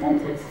tax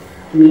incentives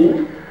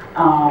mean,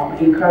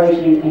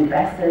 encouraging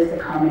investors to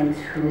come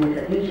into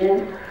the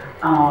region,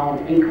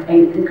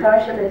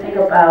 encourage them to think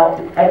about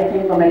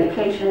everything from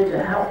education to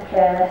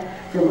healthcare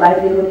to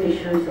livelihood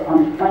issues to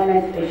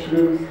unemployment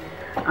issues.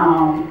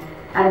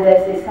 And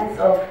there's a sense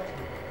of,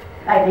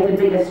 I think the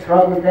biggest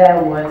struggle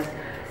there was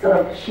sort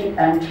of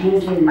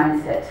changing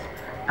mindset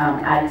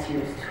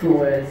attitudes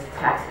towards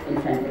tax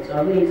incentives,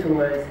 or really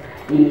towards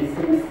the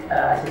civil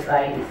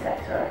society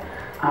sector.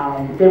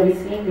 They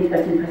receive the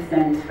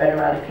 13%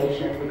 federal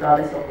allocation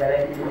regardless of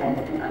whether they do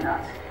anything or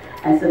not.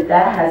 And so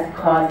that has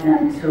caused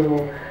them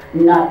to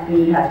not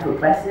be as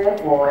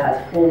progressive or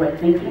as forward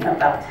thinking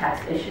about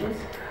tax issues,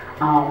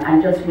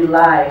 and just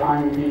rely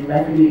on the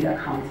revenue that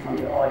comes from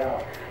the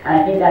oil.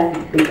 And I think that's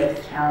the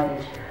biggest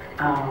challenge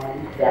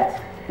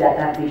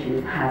that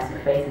region has to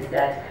face, is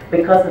that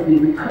because of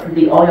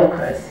the oil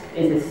curse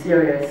is a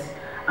serious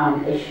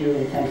issue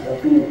in terms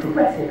of being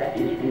progressive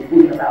and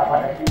thinking about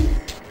other things.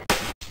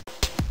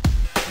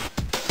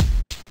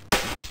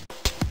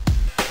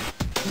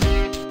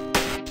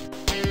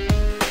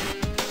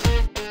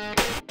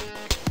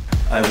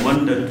 I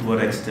wonder to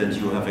what extent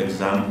you have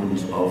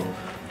examples of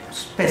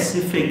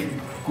specific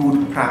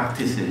good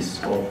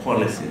practices or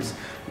policies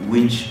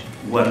which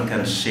one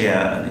can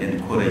share and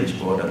encourage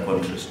other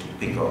countries to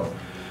pick up.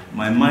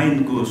 My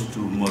mind goes to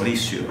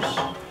Mauritius,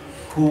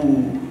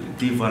 who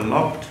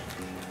developed,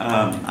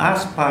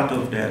 as part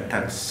of their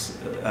tax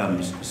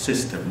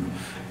system,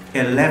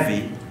 a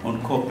levy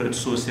on corporate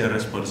social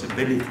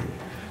responsibility.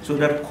 So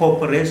that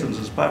corporations,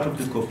 as part of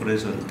the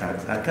corporation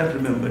tax, I can't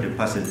remember the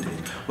percentage,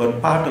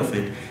 but part of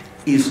it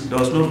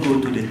does not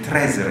go to the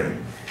treasury.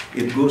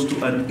 It goes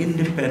to an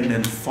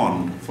independent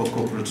fund for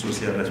corporate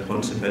social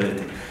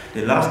responsibility.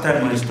 The last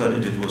time I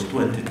studied it was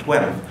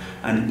 2012,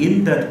 and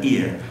in that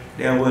year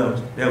there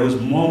was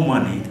more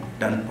money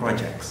than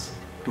projects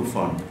to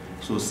fund.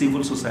 So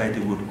civil society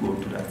would go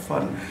to that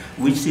fund,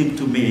 which seemed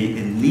to me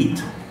a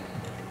neat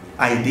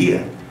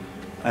idea,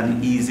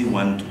 an easy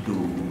one to do,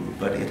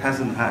 but it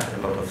hasn't had a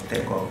lot of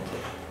take-up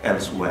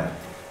elsewhere.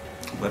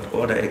 But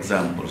other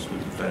examples would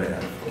be very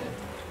helpful.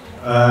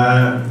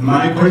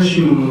 My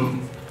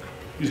question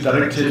is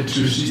directed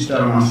to Sister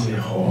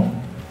Masego.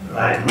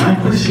 Right. My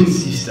question,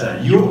 Sister,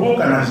 your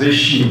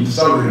organization,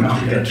 Southern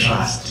Africa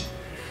Trust,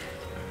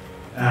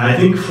 I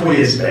think 4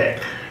 years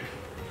back,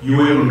 you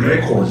were on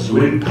records, you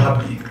went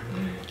public,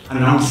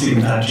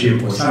 announcing that you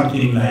have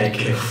something like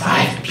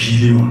 5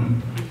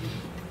 billion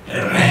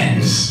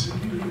rands,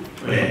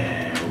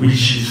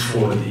 which is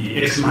for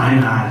the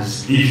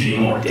ex-miners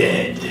living or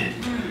dead.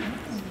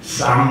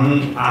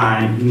 Some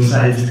are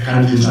inside the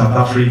country, South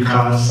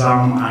Africa,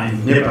 some are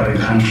in neighboring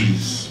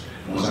countries,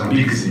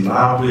 Mozambique,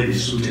 Zimbabwe,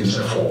 Lesotho, and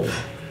so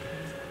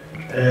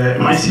forth.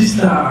 My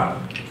sister,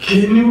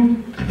 can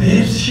you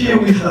perhaps share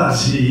with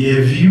us,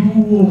 have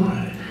you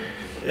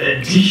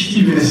dished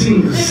even a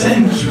single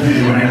cent to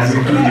the organization,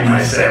 including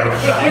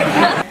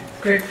myself?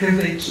 Great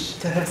privilege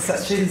to have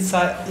such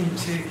insight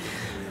into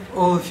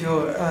all of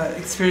your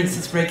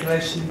experiences of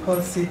regulation and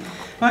policy.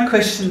 My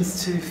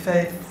question's to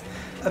Faith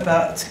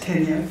about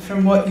Kenya.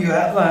 From what you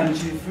outlined,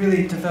 you've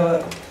really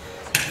developed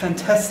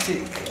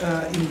fantastic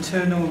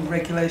internal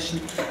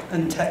regulation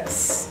and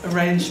tax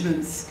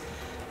arrangements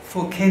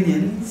for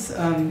Kenyans.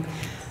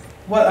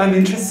 What I'm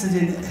interested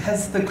in,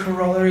 has the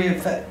corollary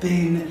of that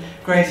been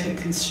greater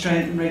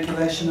constraint and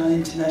regulation on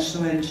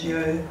international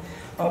NGO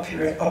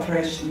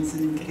operations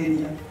in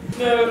Kenya?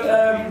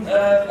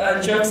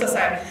 No, jokes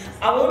aside,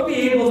 I won't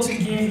be able to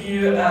give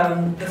you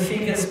the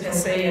figures per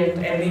se,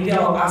 and maybe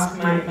I'll ask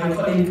my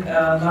colleague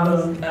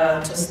Marlon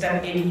to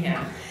step in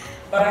here.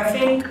 But I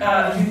think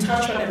you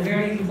touched on a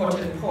very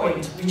important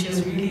point, which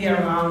is really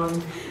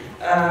around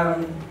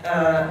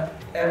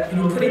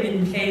putting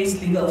in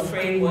place legal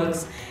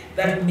frameworks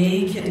that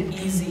make it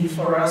easy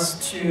for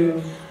us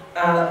to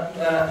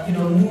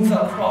move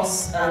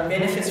across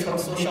benefits from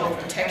social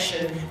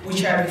protection,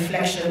 which are a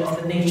reflection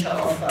of the nature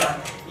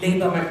of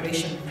labor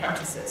migration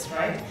practices,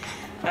 right?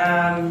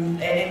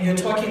 And you're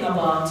talking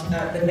about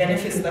the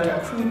benefits that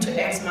accrue to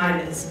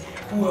ex-miners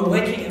who were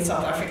working in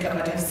South Africa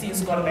but have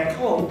since gone back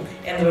home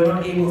and were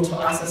not able to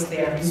access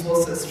their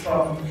resources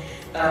from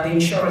the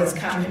insurance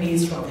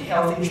companies, from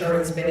health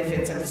insurance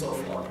benefits and so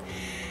forth.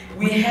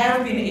 We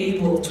have been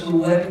able to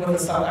work with the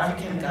South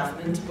African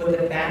government, with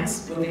the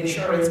banks, with the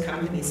insurance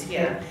companies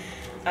here,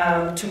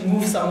 to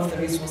move some of the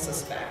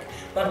resources back.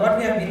 But what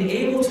we have been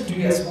able to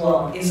do as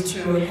well is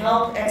to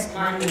help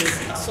ex-miners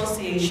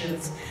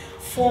associations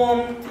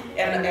form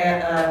an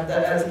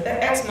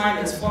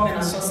ex-miners form an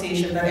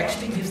association that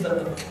actually gives them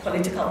the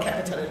political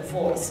capital and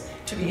voice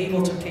to be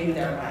able to claim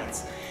their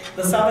rights.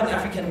 The Southern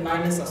African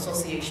Miners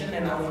Association,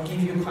 and I will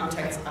give you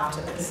context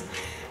after this.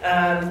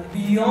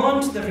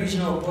 Beyond the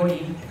regional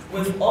body,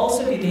 we've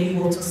also been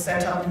able to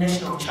set up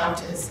national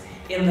chapters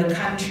in the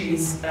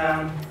countries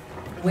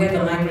where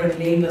the migrant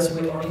laborers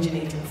were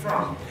originating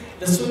from.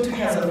 Lesotho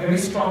has a very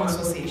strong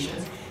association.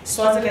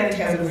 Swaziland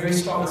has a very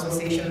strong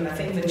association, and I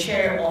think the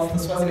chair of the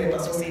Swaziland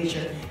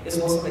Association is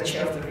also the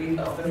chair of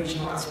the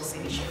regional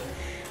association.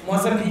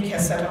 Mozambique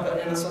has set up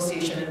an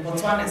association, and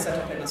Botswana has set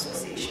up an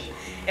association.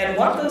 And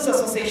what those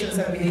associations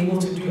have been able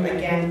to do,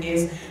 again,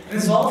 is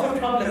resolve a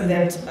problem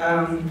that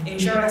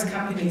insurance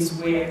companies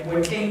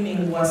were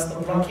claiming was the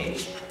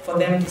blockage for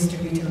them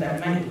distributing that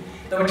money.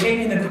 They were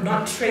claiming they could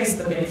not trace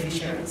the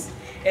beneficiaries.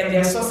 And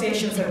the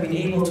associations have been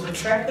able to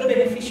track the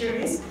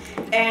beneficiaries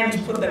and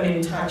put them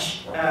in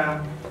touch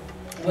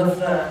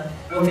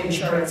with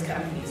insurance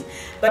companies.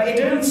 But it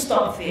didn't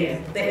stop there.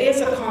 There is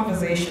a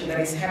conversation that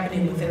is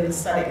happening within the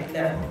SADC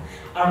level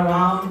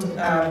around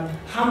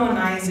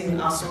harmonizing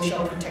our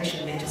social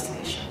protection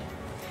legislation,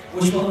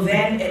 which will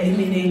then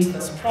eliminate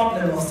this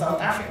problem of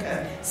South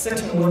Africa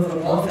sitting with the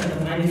wealth and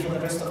the money for the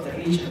rest of the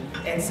region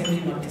and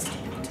simply not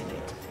distributing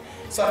it.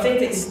 So I think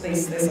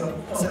there's a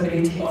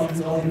possibility of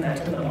resolving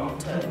that in the long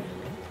term.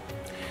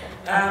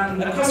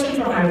 A question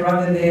from my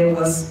brother there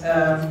was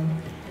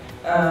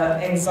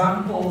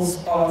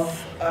examples of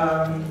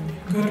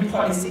good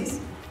policies.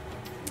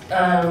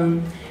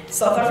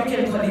 South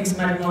African colleagues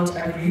might not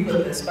agree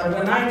with this, but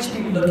when I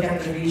actually look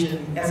at the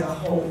region as a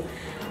whole,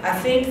 I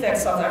think that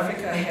South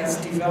Africa has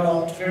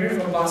developed very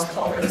robust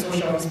corporate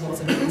social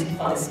responsibility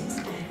policies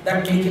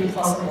that make it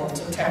possible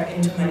to tap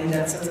into money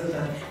that sits in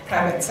the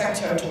private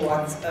sector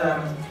towards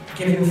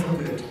giving for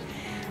good.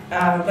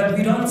 But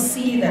we don't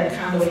see that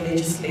kind of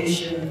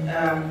legislation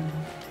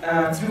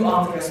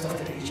throughout the rest of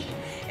the region.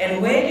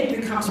 And where it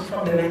becomes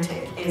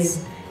problematic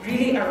is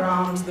really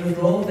around the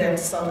role that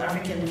South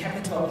African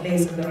capital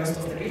plays in the rest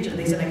of the region.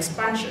 There's an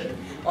expansion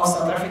of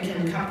South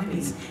African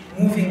companies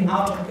moving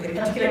out of,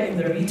 particularly in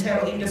the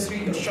retail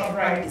industry. The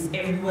ShopRite is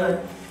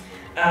everywhere.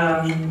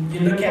 You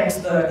look at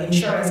the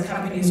insurance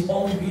companies,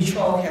 Old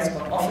Mutual has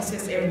got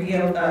offices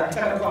everywhere,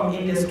 telecom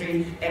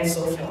industry, and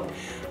so forth.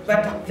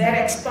 But that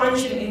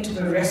expansion into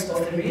the rest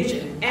of the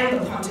region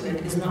and the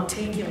continent is not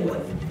taken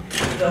with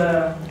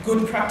the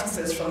good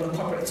practices from the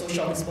corporate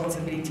social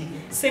responsibility,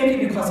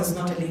 simply because it's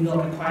not a legal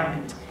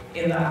requirement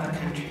in the other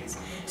countries.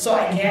 So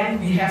again,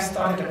 we have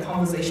started a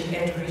conversation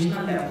at the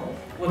regional level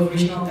with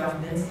regional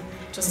governments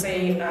to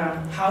say,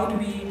 how do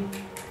we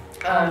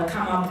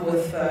come up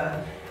with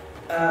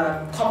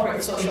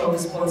corporate social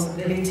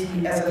responsibility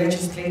as a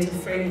legislative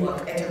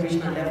framework at a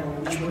regional level,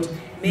 which would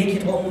make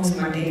it almost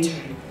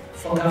mandatory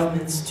for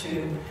governments to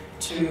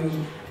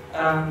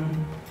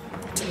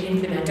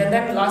implement. And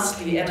then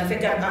lastly, and I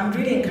think I'm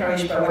really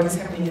encouraged by what is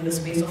happening in the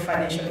space of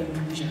financial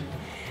inclusion.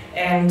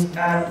 And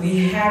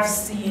we have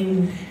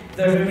seen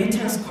the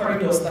remittance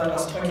corridors that I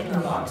was talking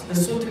about.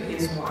 Lesotho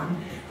is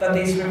one, but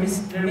there's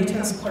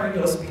remittance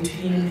corridors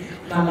between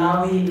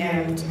Malawi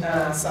and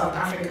South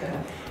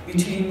Africa,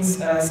 between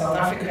South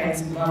Africa and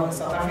Zimbabwe,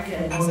 South Africa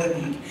and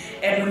Mozambique.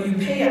 And when you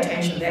pay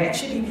attention, they're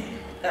actually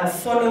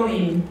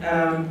following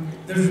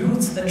the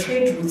routes, the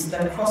trade routes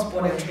that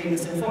cross-border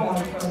traders,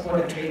 informal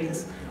cross-border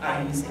traders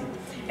are using.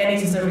 And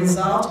it is a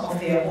result of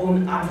their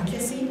own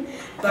advocacy,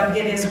 but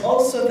it is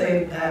also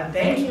the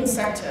banking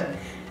sector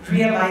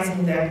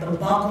realizing that the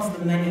bulk of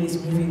the money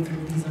is moving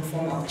through these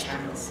informal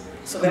channels.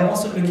 So they're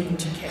also looking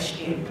to cash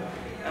in.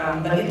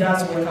 But it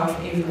does work out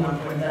for everyone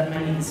when that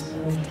money is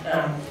moved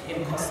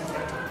in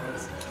cost-effective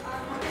ways.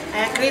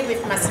 I agree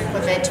with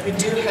Masego that we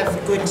do have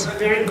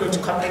very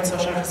good corporate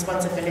social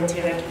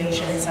responsibility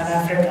regulation in South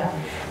Africa.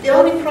 The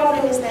only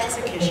problem is the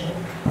execution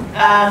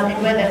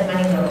and where that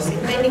money goes.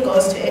 It mainly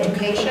goes to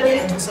education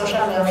and to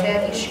social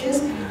welfare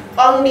issues.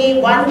 Only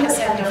 1%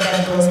 of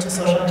that goes to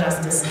social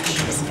justice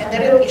issues. And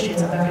And the real issue in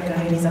South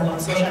Africa really is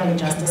about social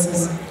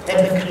injustices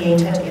that were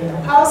created in the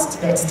past,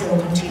 that still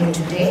continue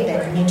today,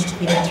 that need to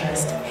be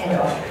addressed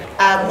head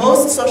on.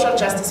 Most social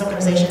justice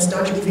organizations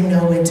don't even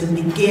know where to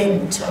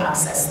begin to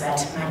access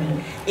that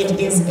money. It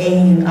is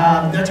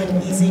not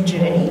an easy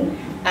journey,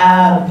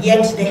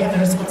 yet they have a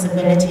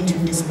responsibility to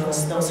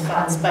disperse those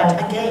funds.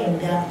 But again,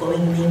 they are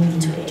going mainly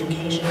to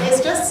education.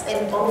 There's just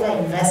an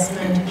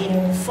over-investment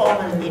in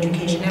formal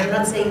education. I'm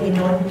not saying we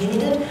don't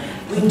need it,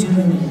 we do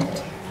need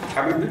it.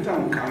 I'm a bit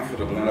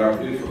uncomfortable, and I've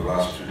been for the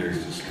last 2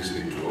 days just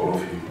listening to all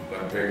of you,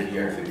 but Becky,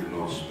 I think,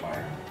 knows my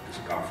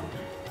discomfort.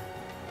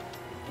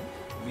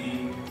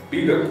 The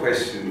bigger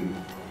question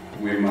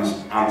we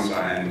must answer,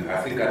 and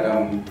I think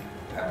Adam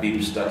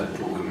Habib started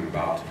talking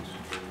about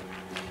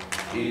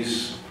it,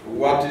 is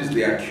what is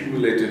the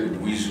accumulated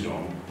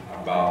wisdom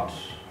about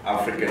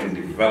African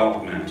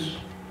development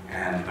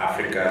and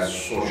Africa's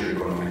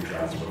socio-economic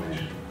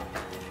transformation?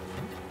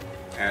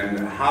 And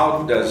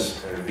how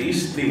does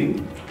this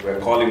thing we're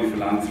calling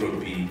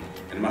philanthropy,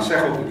 and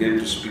Masego began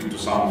to speak to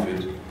some of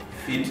it,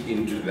 fit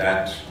into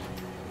that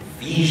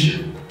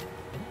vision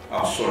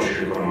of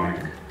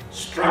socio-economic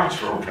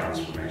structural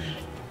transformation?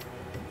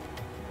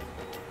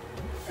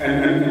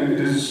 And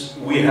it is,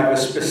 we have a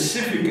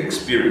specific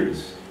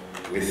experience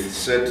with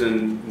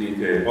certain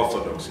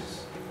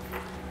orthodoxies,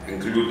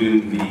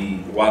 including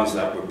the ones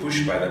that were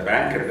pushed by the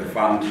bank and the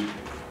fund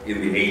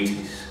in the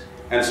 80s.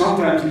 And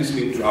sometimes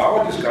listening to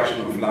our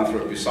discussion of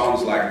philanthropy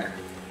sounds like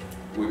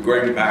we're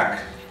going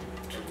back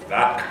to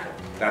that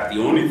the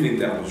only thing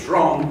that was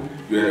wrong,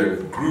 you had a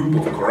group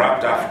of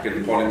corrupt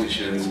African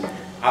politicians,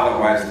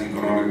 otherwise the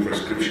economic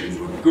prescriptions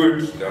were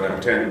good, they would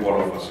have turned all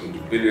of us into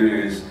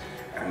billionaires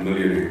and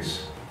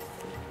millionaires.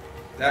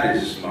 That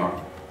is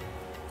not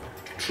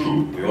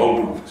true, we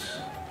all know this.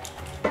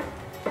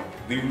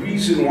 The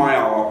reason why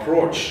our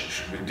approach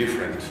should be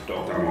different,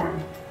 Dr.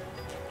 Moyo,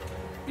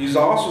 is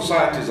our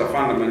societies are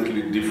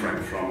fundamentally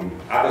different from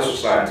other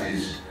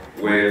societies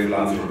where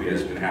philanthropy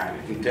has been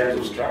happening, in terms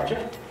of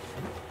structure,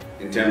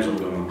 in terms of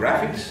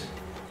demographics,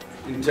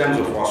 in terms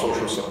of our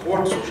social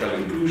support, social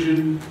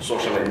inclusion,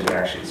 social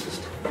interaction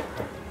system.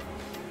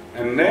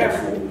 And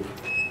therefore,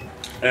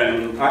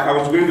 I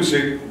was going to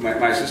say,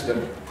 my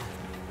sister,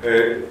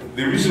 the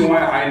reason why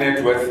high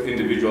net worth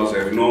individuals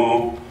are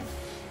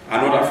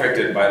not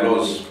affected by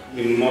laws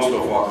in most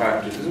of our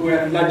countries is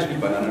we're largely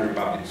banana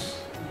republics.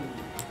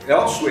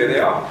 Elsewhere they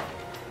are.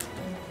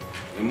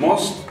 The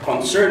most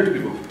concerned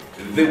people,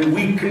 the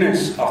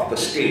weakness of the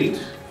state,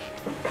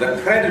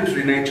 the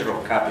predatory nature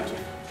of capital,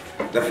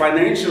 the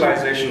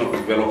financialization of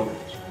development,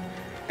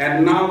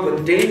 and now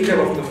the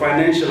danger of the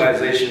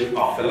financialization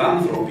of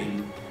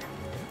philanthropy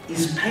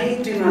is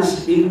painting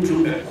us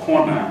into a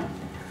corner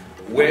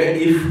where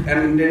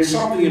and there's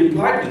something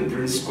implied in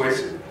Prince's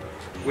question,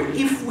 where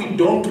if we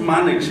don't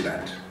manage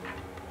that,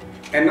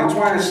 and that's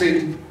why I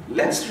said,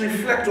 let's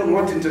reflect on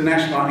what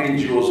international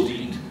NGOs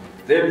did.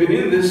 They've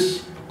been in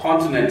this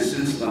continent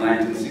since the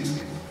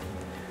 1960s.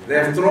 They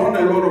have thrown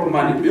a lot of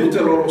money, built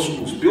a lot of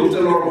schools, built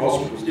a lot of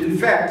hospitals. In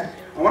fact,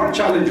 I want to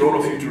challenge all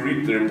of you to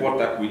read the report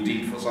that we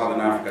did for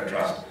Southern Africa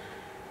Trust.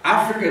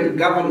 African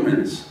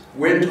governments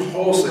went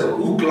wholesale,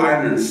 hook,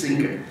 line, and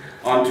sinker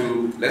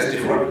onto let's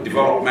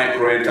develop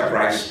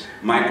micro-enterprise,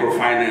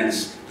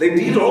 microfinance. They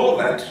did all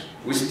that.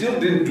 We still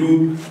didn't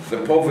do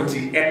the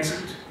poverty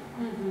exit.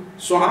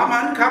 So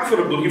I'm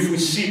uncomfortable if we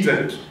sit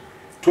and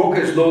talk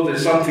as though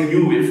there's something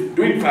new we're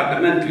doing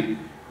fundamentally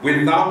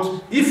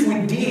if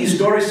we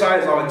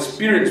de-historicize our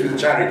experience with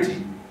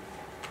charity,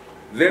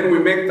 then we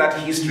make that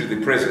history the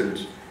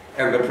present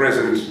and the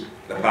present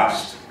the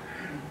past.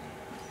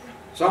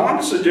 So I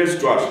want to suggest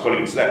to our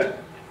colleagues that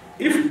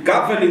if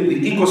governing the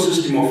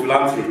ecosystem of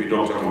philanthropy,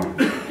 Dr.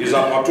 Moyo, is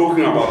about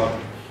talking about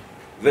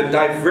the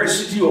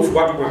diversity of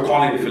what we're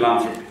calling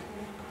philanthropy.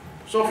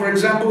 So for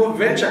example,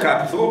 venture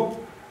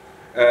capital,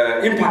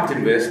 impact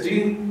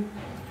investing,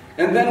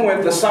 and then we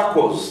have the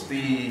SACCOs,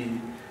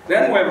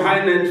 then we have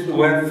high net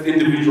worth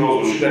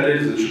individuals or sugar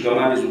daddies and sugar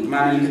daddies with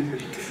money.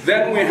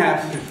 Then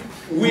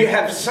we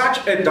have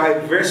such a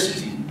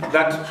diversity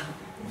that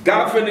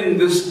governing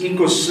this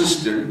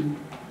ecosystem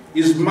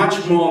is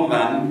much more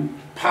than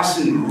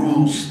passing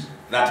rules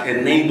that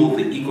enable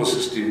the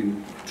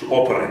ecosystem to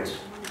operate.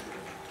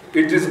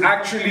 It is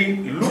actually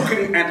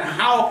looking at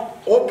how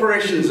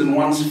operations in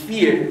one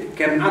sphere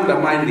can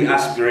undermine the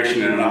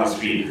aspiration in another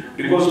sphere.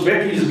 Because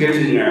Becky is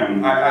getting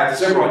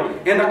several,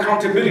 and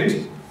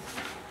accountability.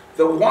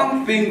 The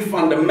one thing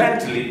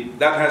fundamentally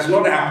that has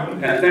not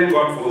happened, and thank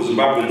God for the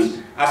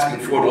Zimbabweans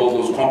asking for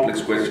all those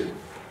complex questions,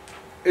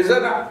 is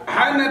that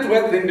high net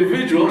worth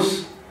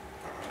individuals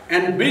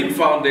and big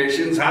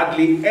foundations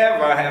hardly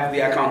ever have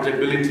the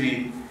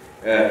accountability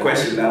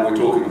question that we're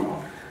talking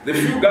about. The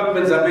few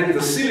governments that make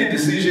the silly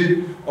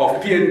decision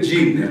of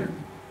PNG them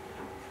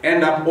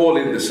end up all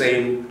in the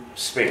same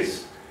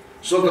space.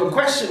 So the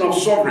question of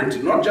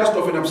sovereignty, not just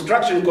of an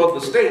abstraction called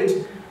the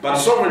state, but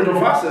sovereign of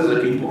us as a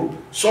people,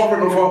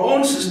 sovereign of our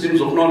own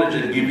systems of knowledge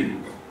and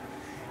giving,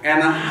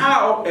 and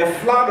how a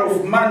flood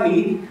of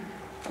money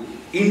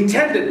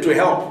intended to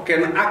help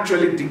can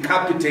actually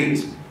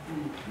decapitate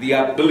the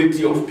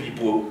ability of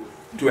people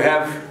to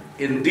have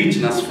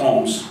indigenous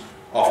forms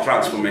of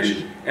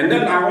transformation. And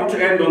then I want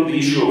to end on the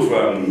issue of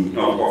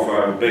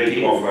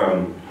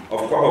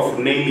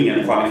naming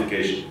and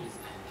qualification.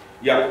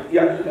 Yeah,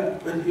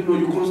 but you know,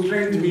 you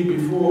constrained me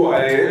before.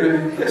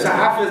 Yes, I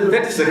have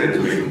 30 seconds,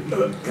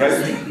 right?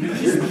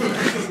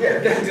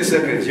 Yeah, 30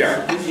 seconds,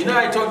 yeah. You know,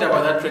 I talked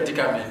about that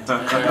predicament. You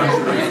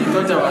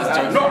talked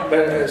about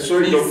no,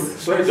 sorry,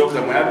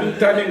 Doctor. I've been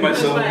telling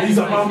myself, I'm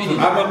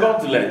about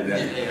to land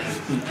there.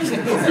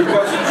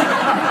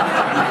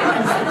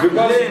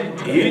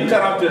 Because he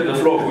interrupted the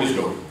flow of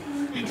wisdom.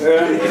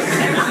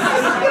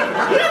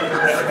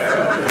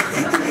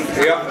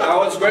 Yeah, I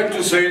was going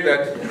to say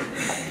that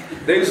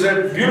there's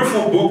a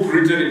beautiful book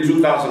written in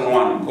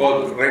 2001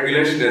 called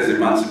Regulation as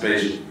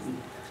Emancipation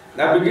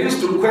that begins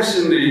to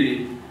question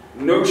the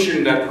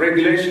notion that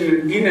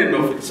regulation in and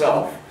of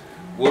itself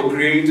will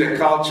create a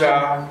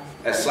culture,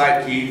 a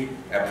psyche,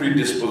 a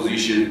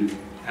predisposition,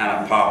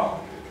 and a power.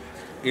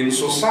 In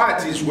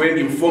societies where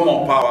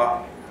informal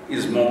power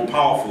is more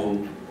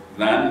powerful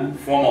than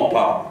formal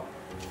power.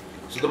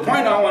 So the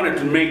point I wanted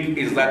to make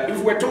is that if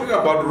we're talking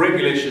about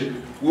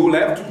regulation, we will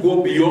have to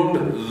go beyond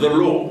the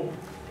law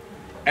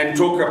and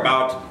talk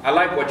about, I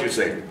like what you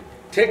say,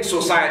 take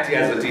society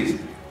as it is.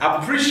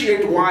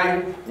 Appreciate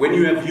why, when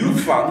you have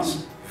youth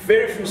funds,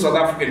 very few South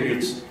African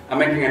youths are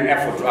making an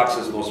effort to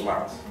access those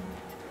funds.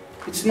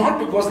 It's not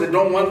because they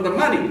don't want the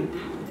money.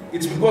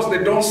 It's because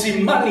they don't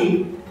see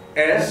money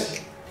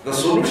as the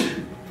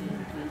solution.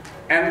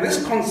 And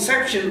this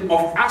conception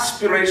of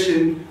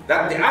aspiration,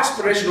 that the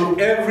aspiration of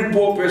every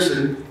poor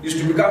person is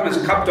to become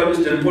as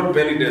capitalist and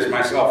pot-bellied as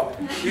myself,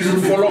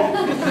 isn't for long.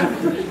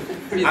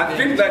 I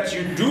think that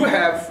you do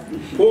have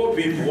poor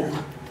people,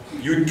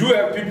 you do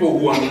have people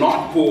who are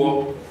not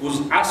poor,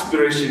 whose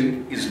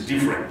aspiration is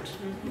different.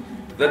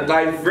 The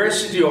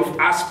diversity of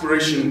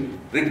aspiration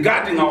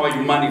regarding our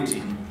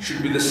humanity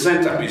should be the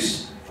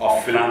centerpiece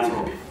of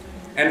philanthropy.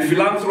 And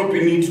philanthropy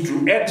needs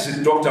to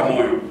exit, Dr.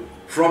 Moyo,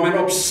 from an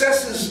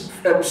obsessive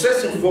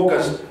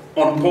focus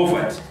on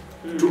poverty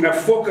to a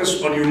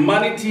focus on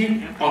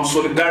humanity, on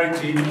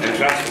solidarity, and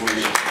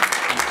transformation.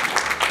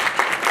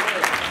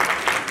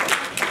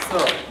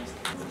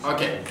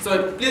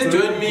 So please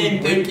join me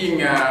in thanking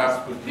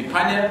the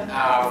panel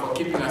for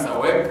keeping us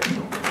awake.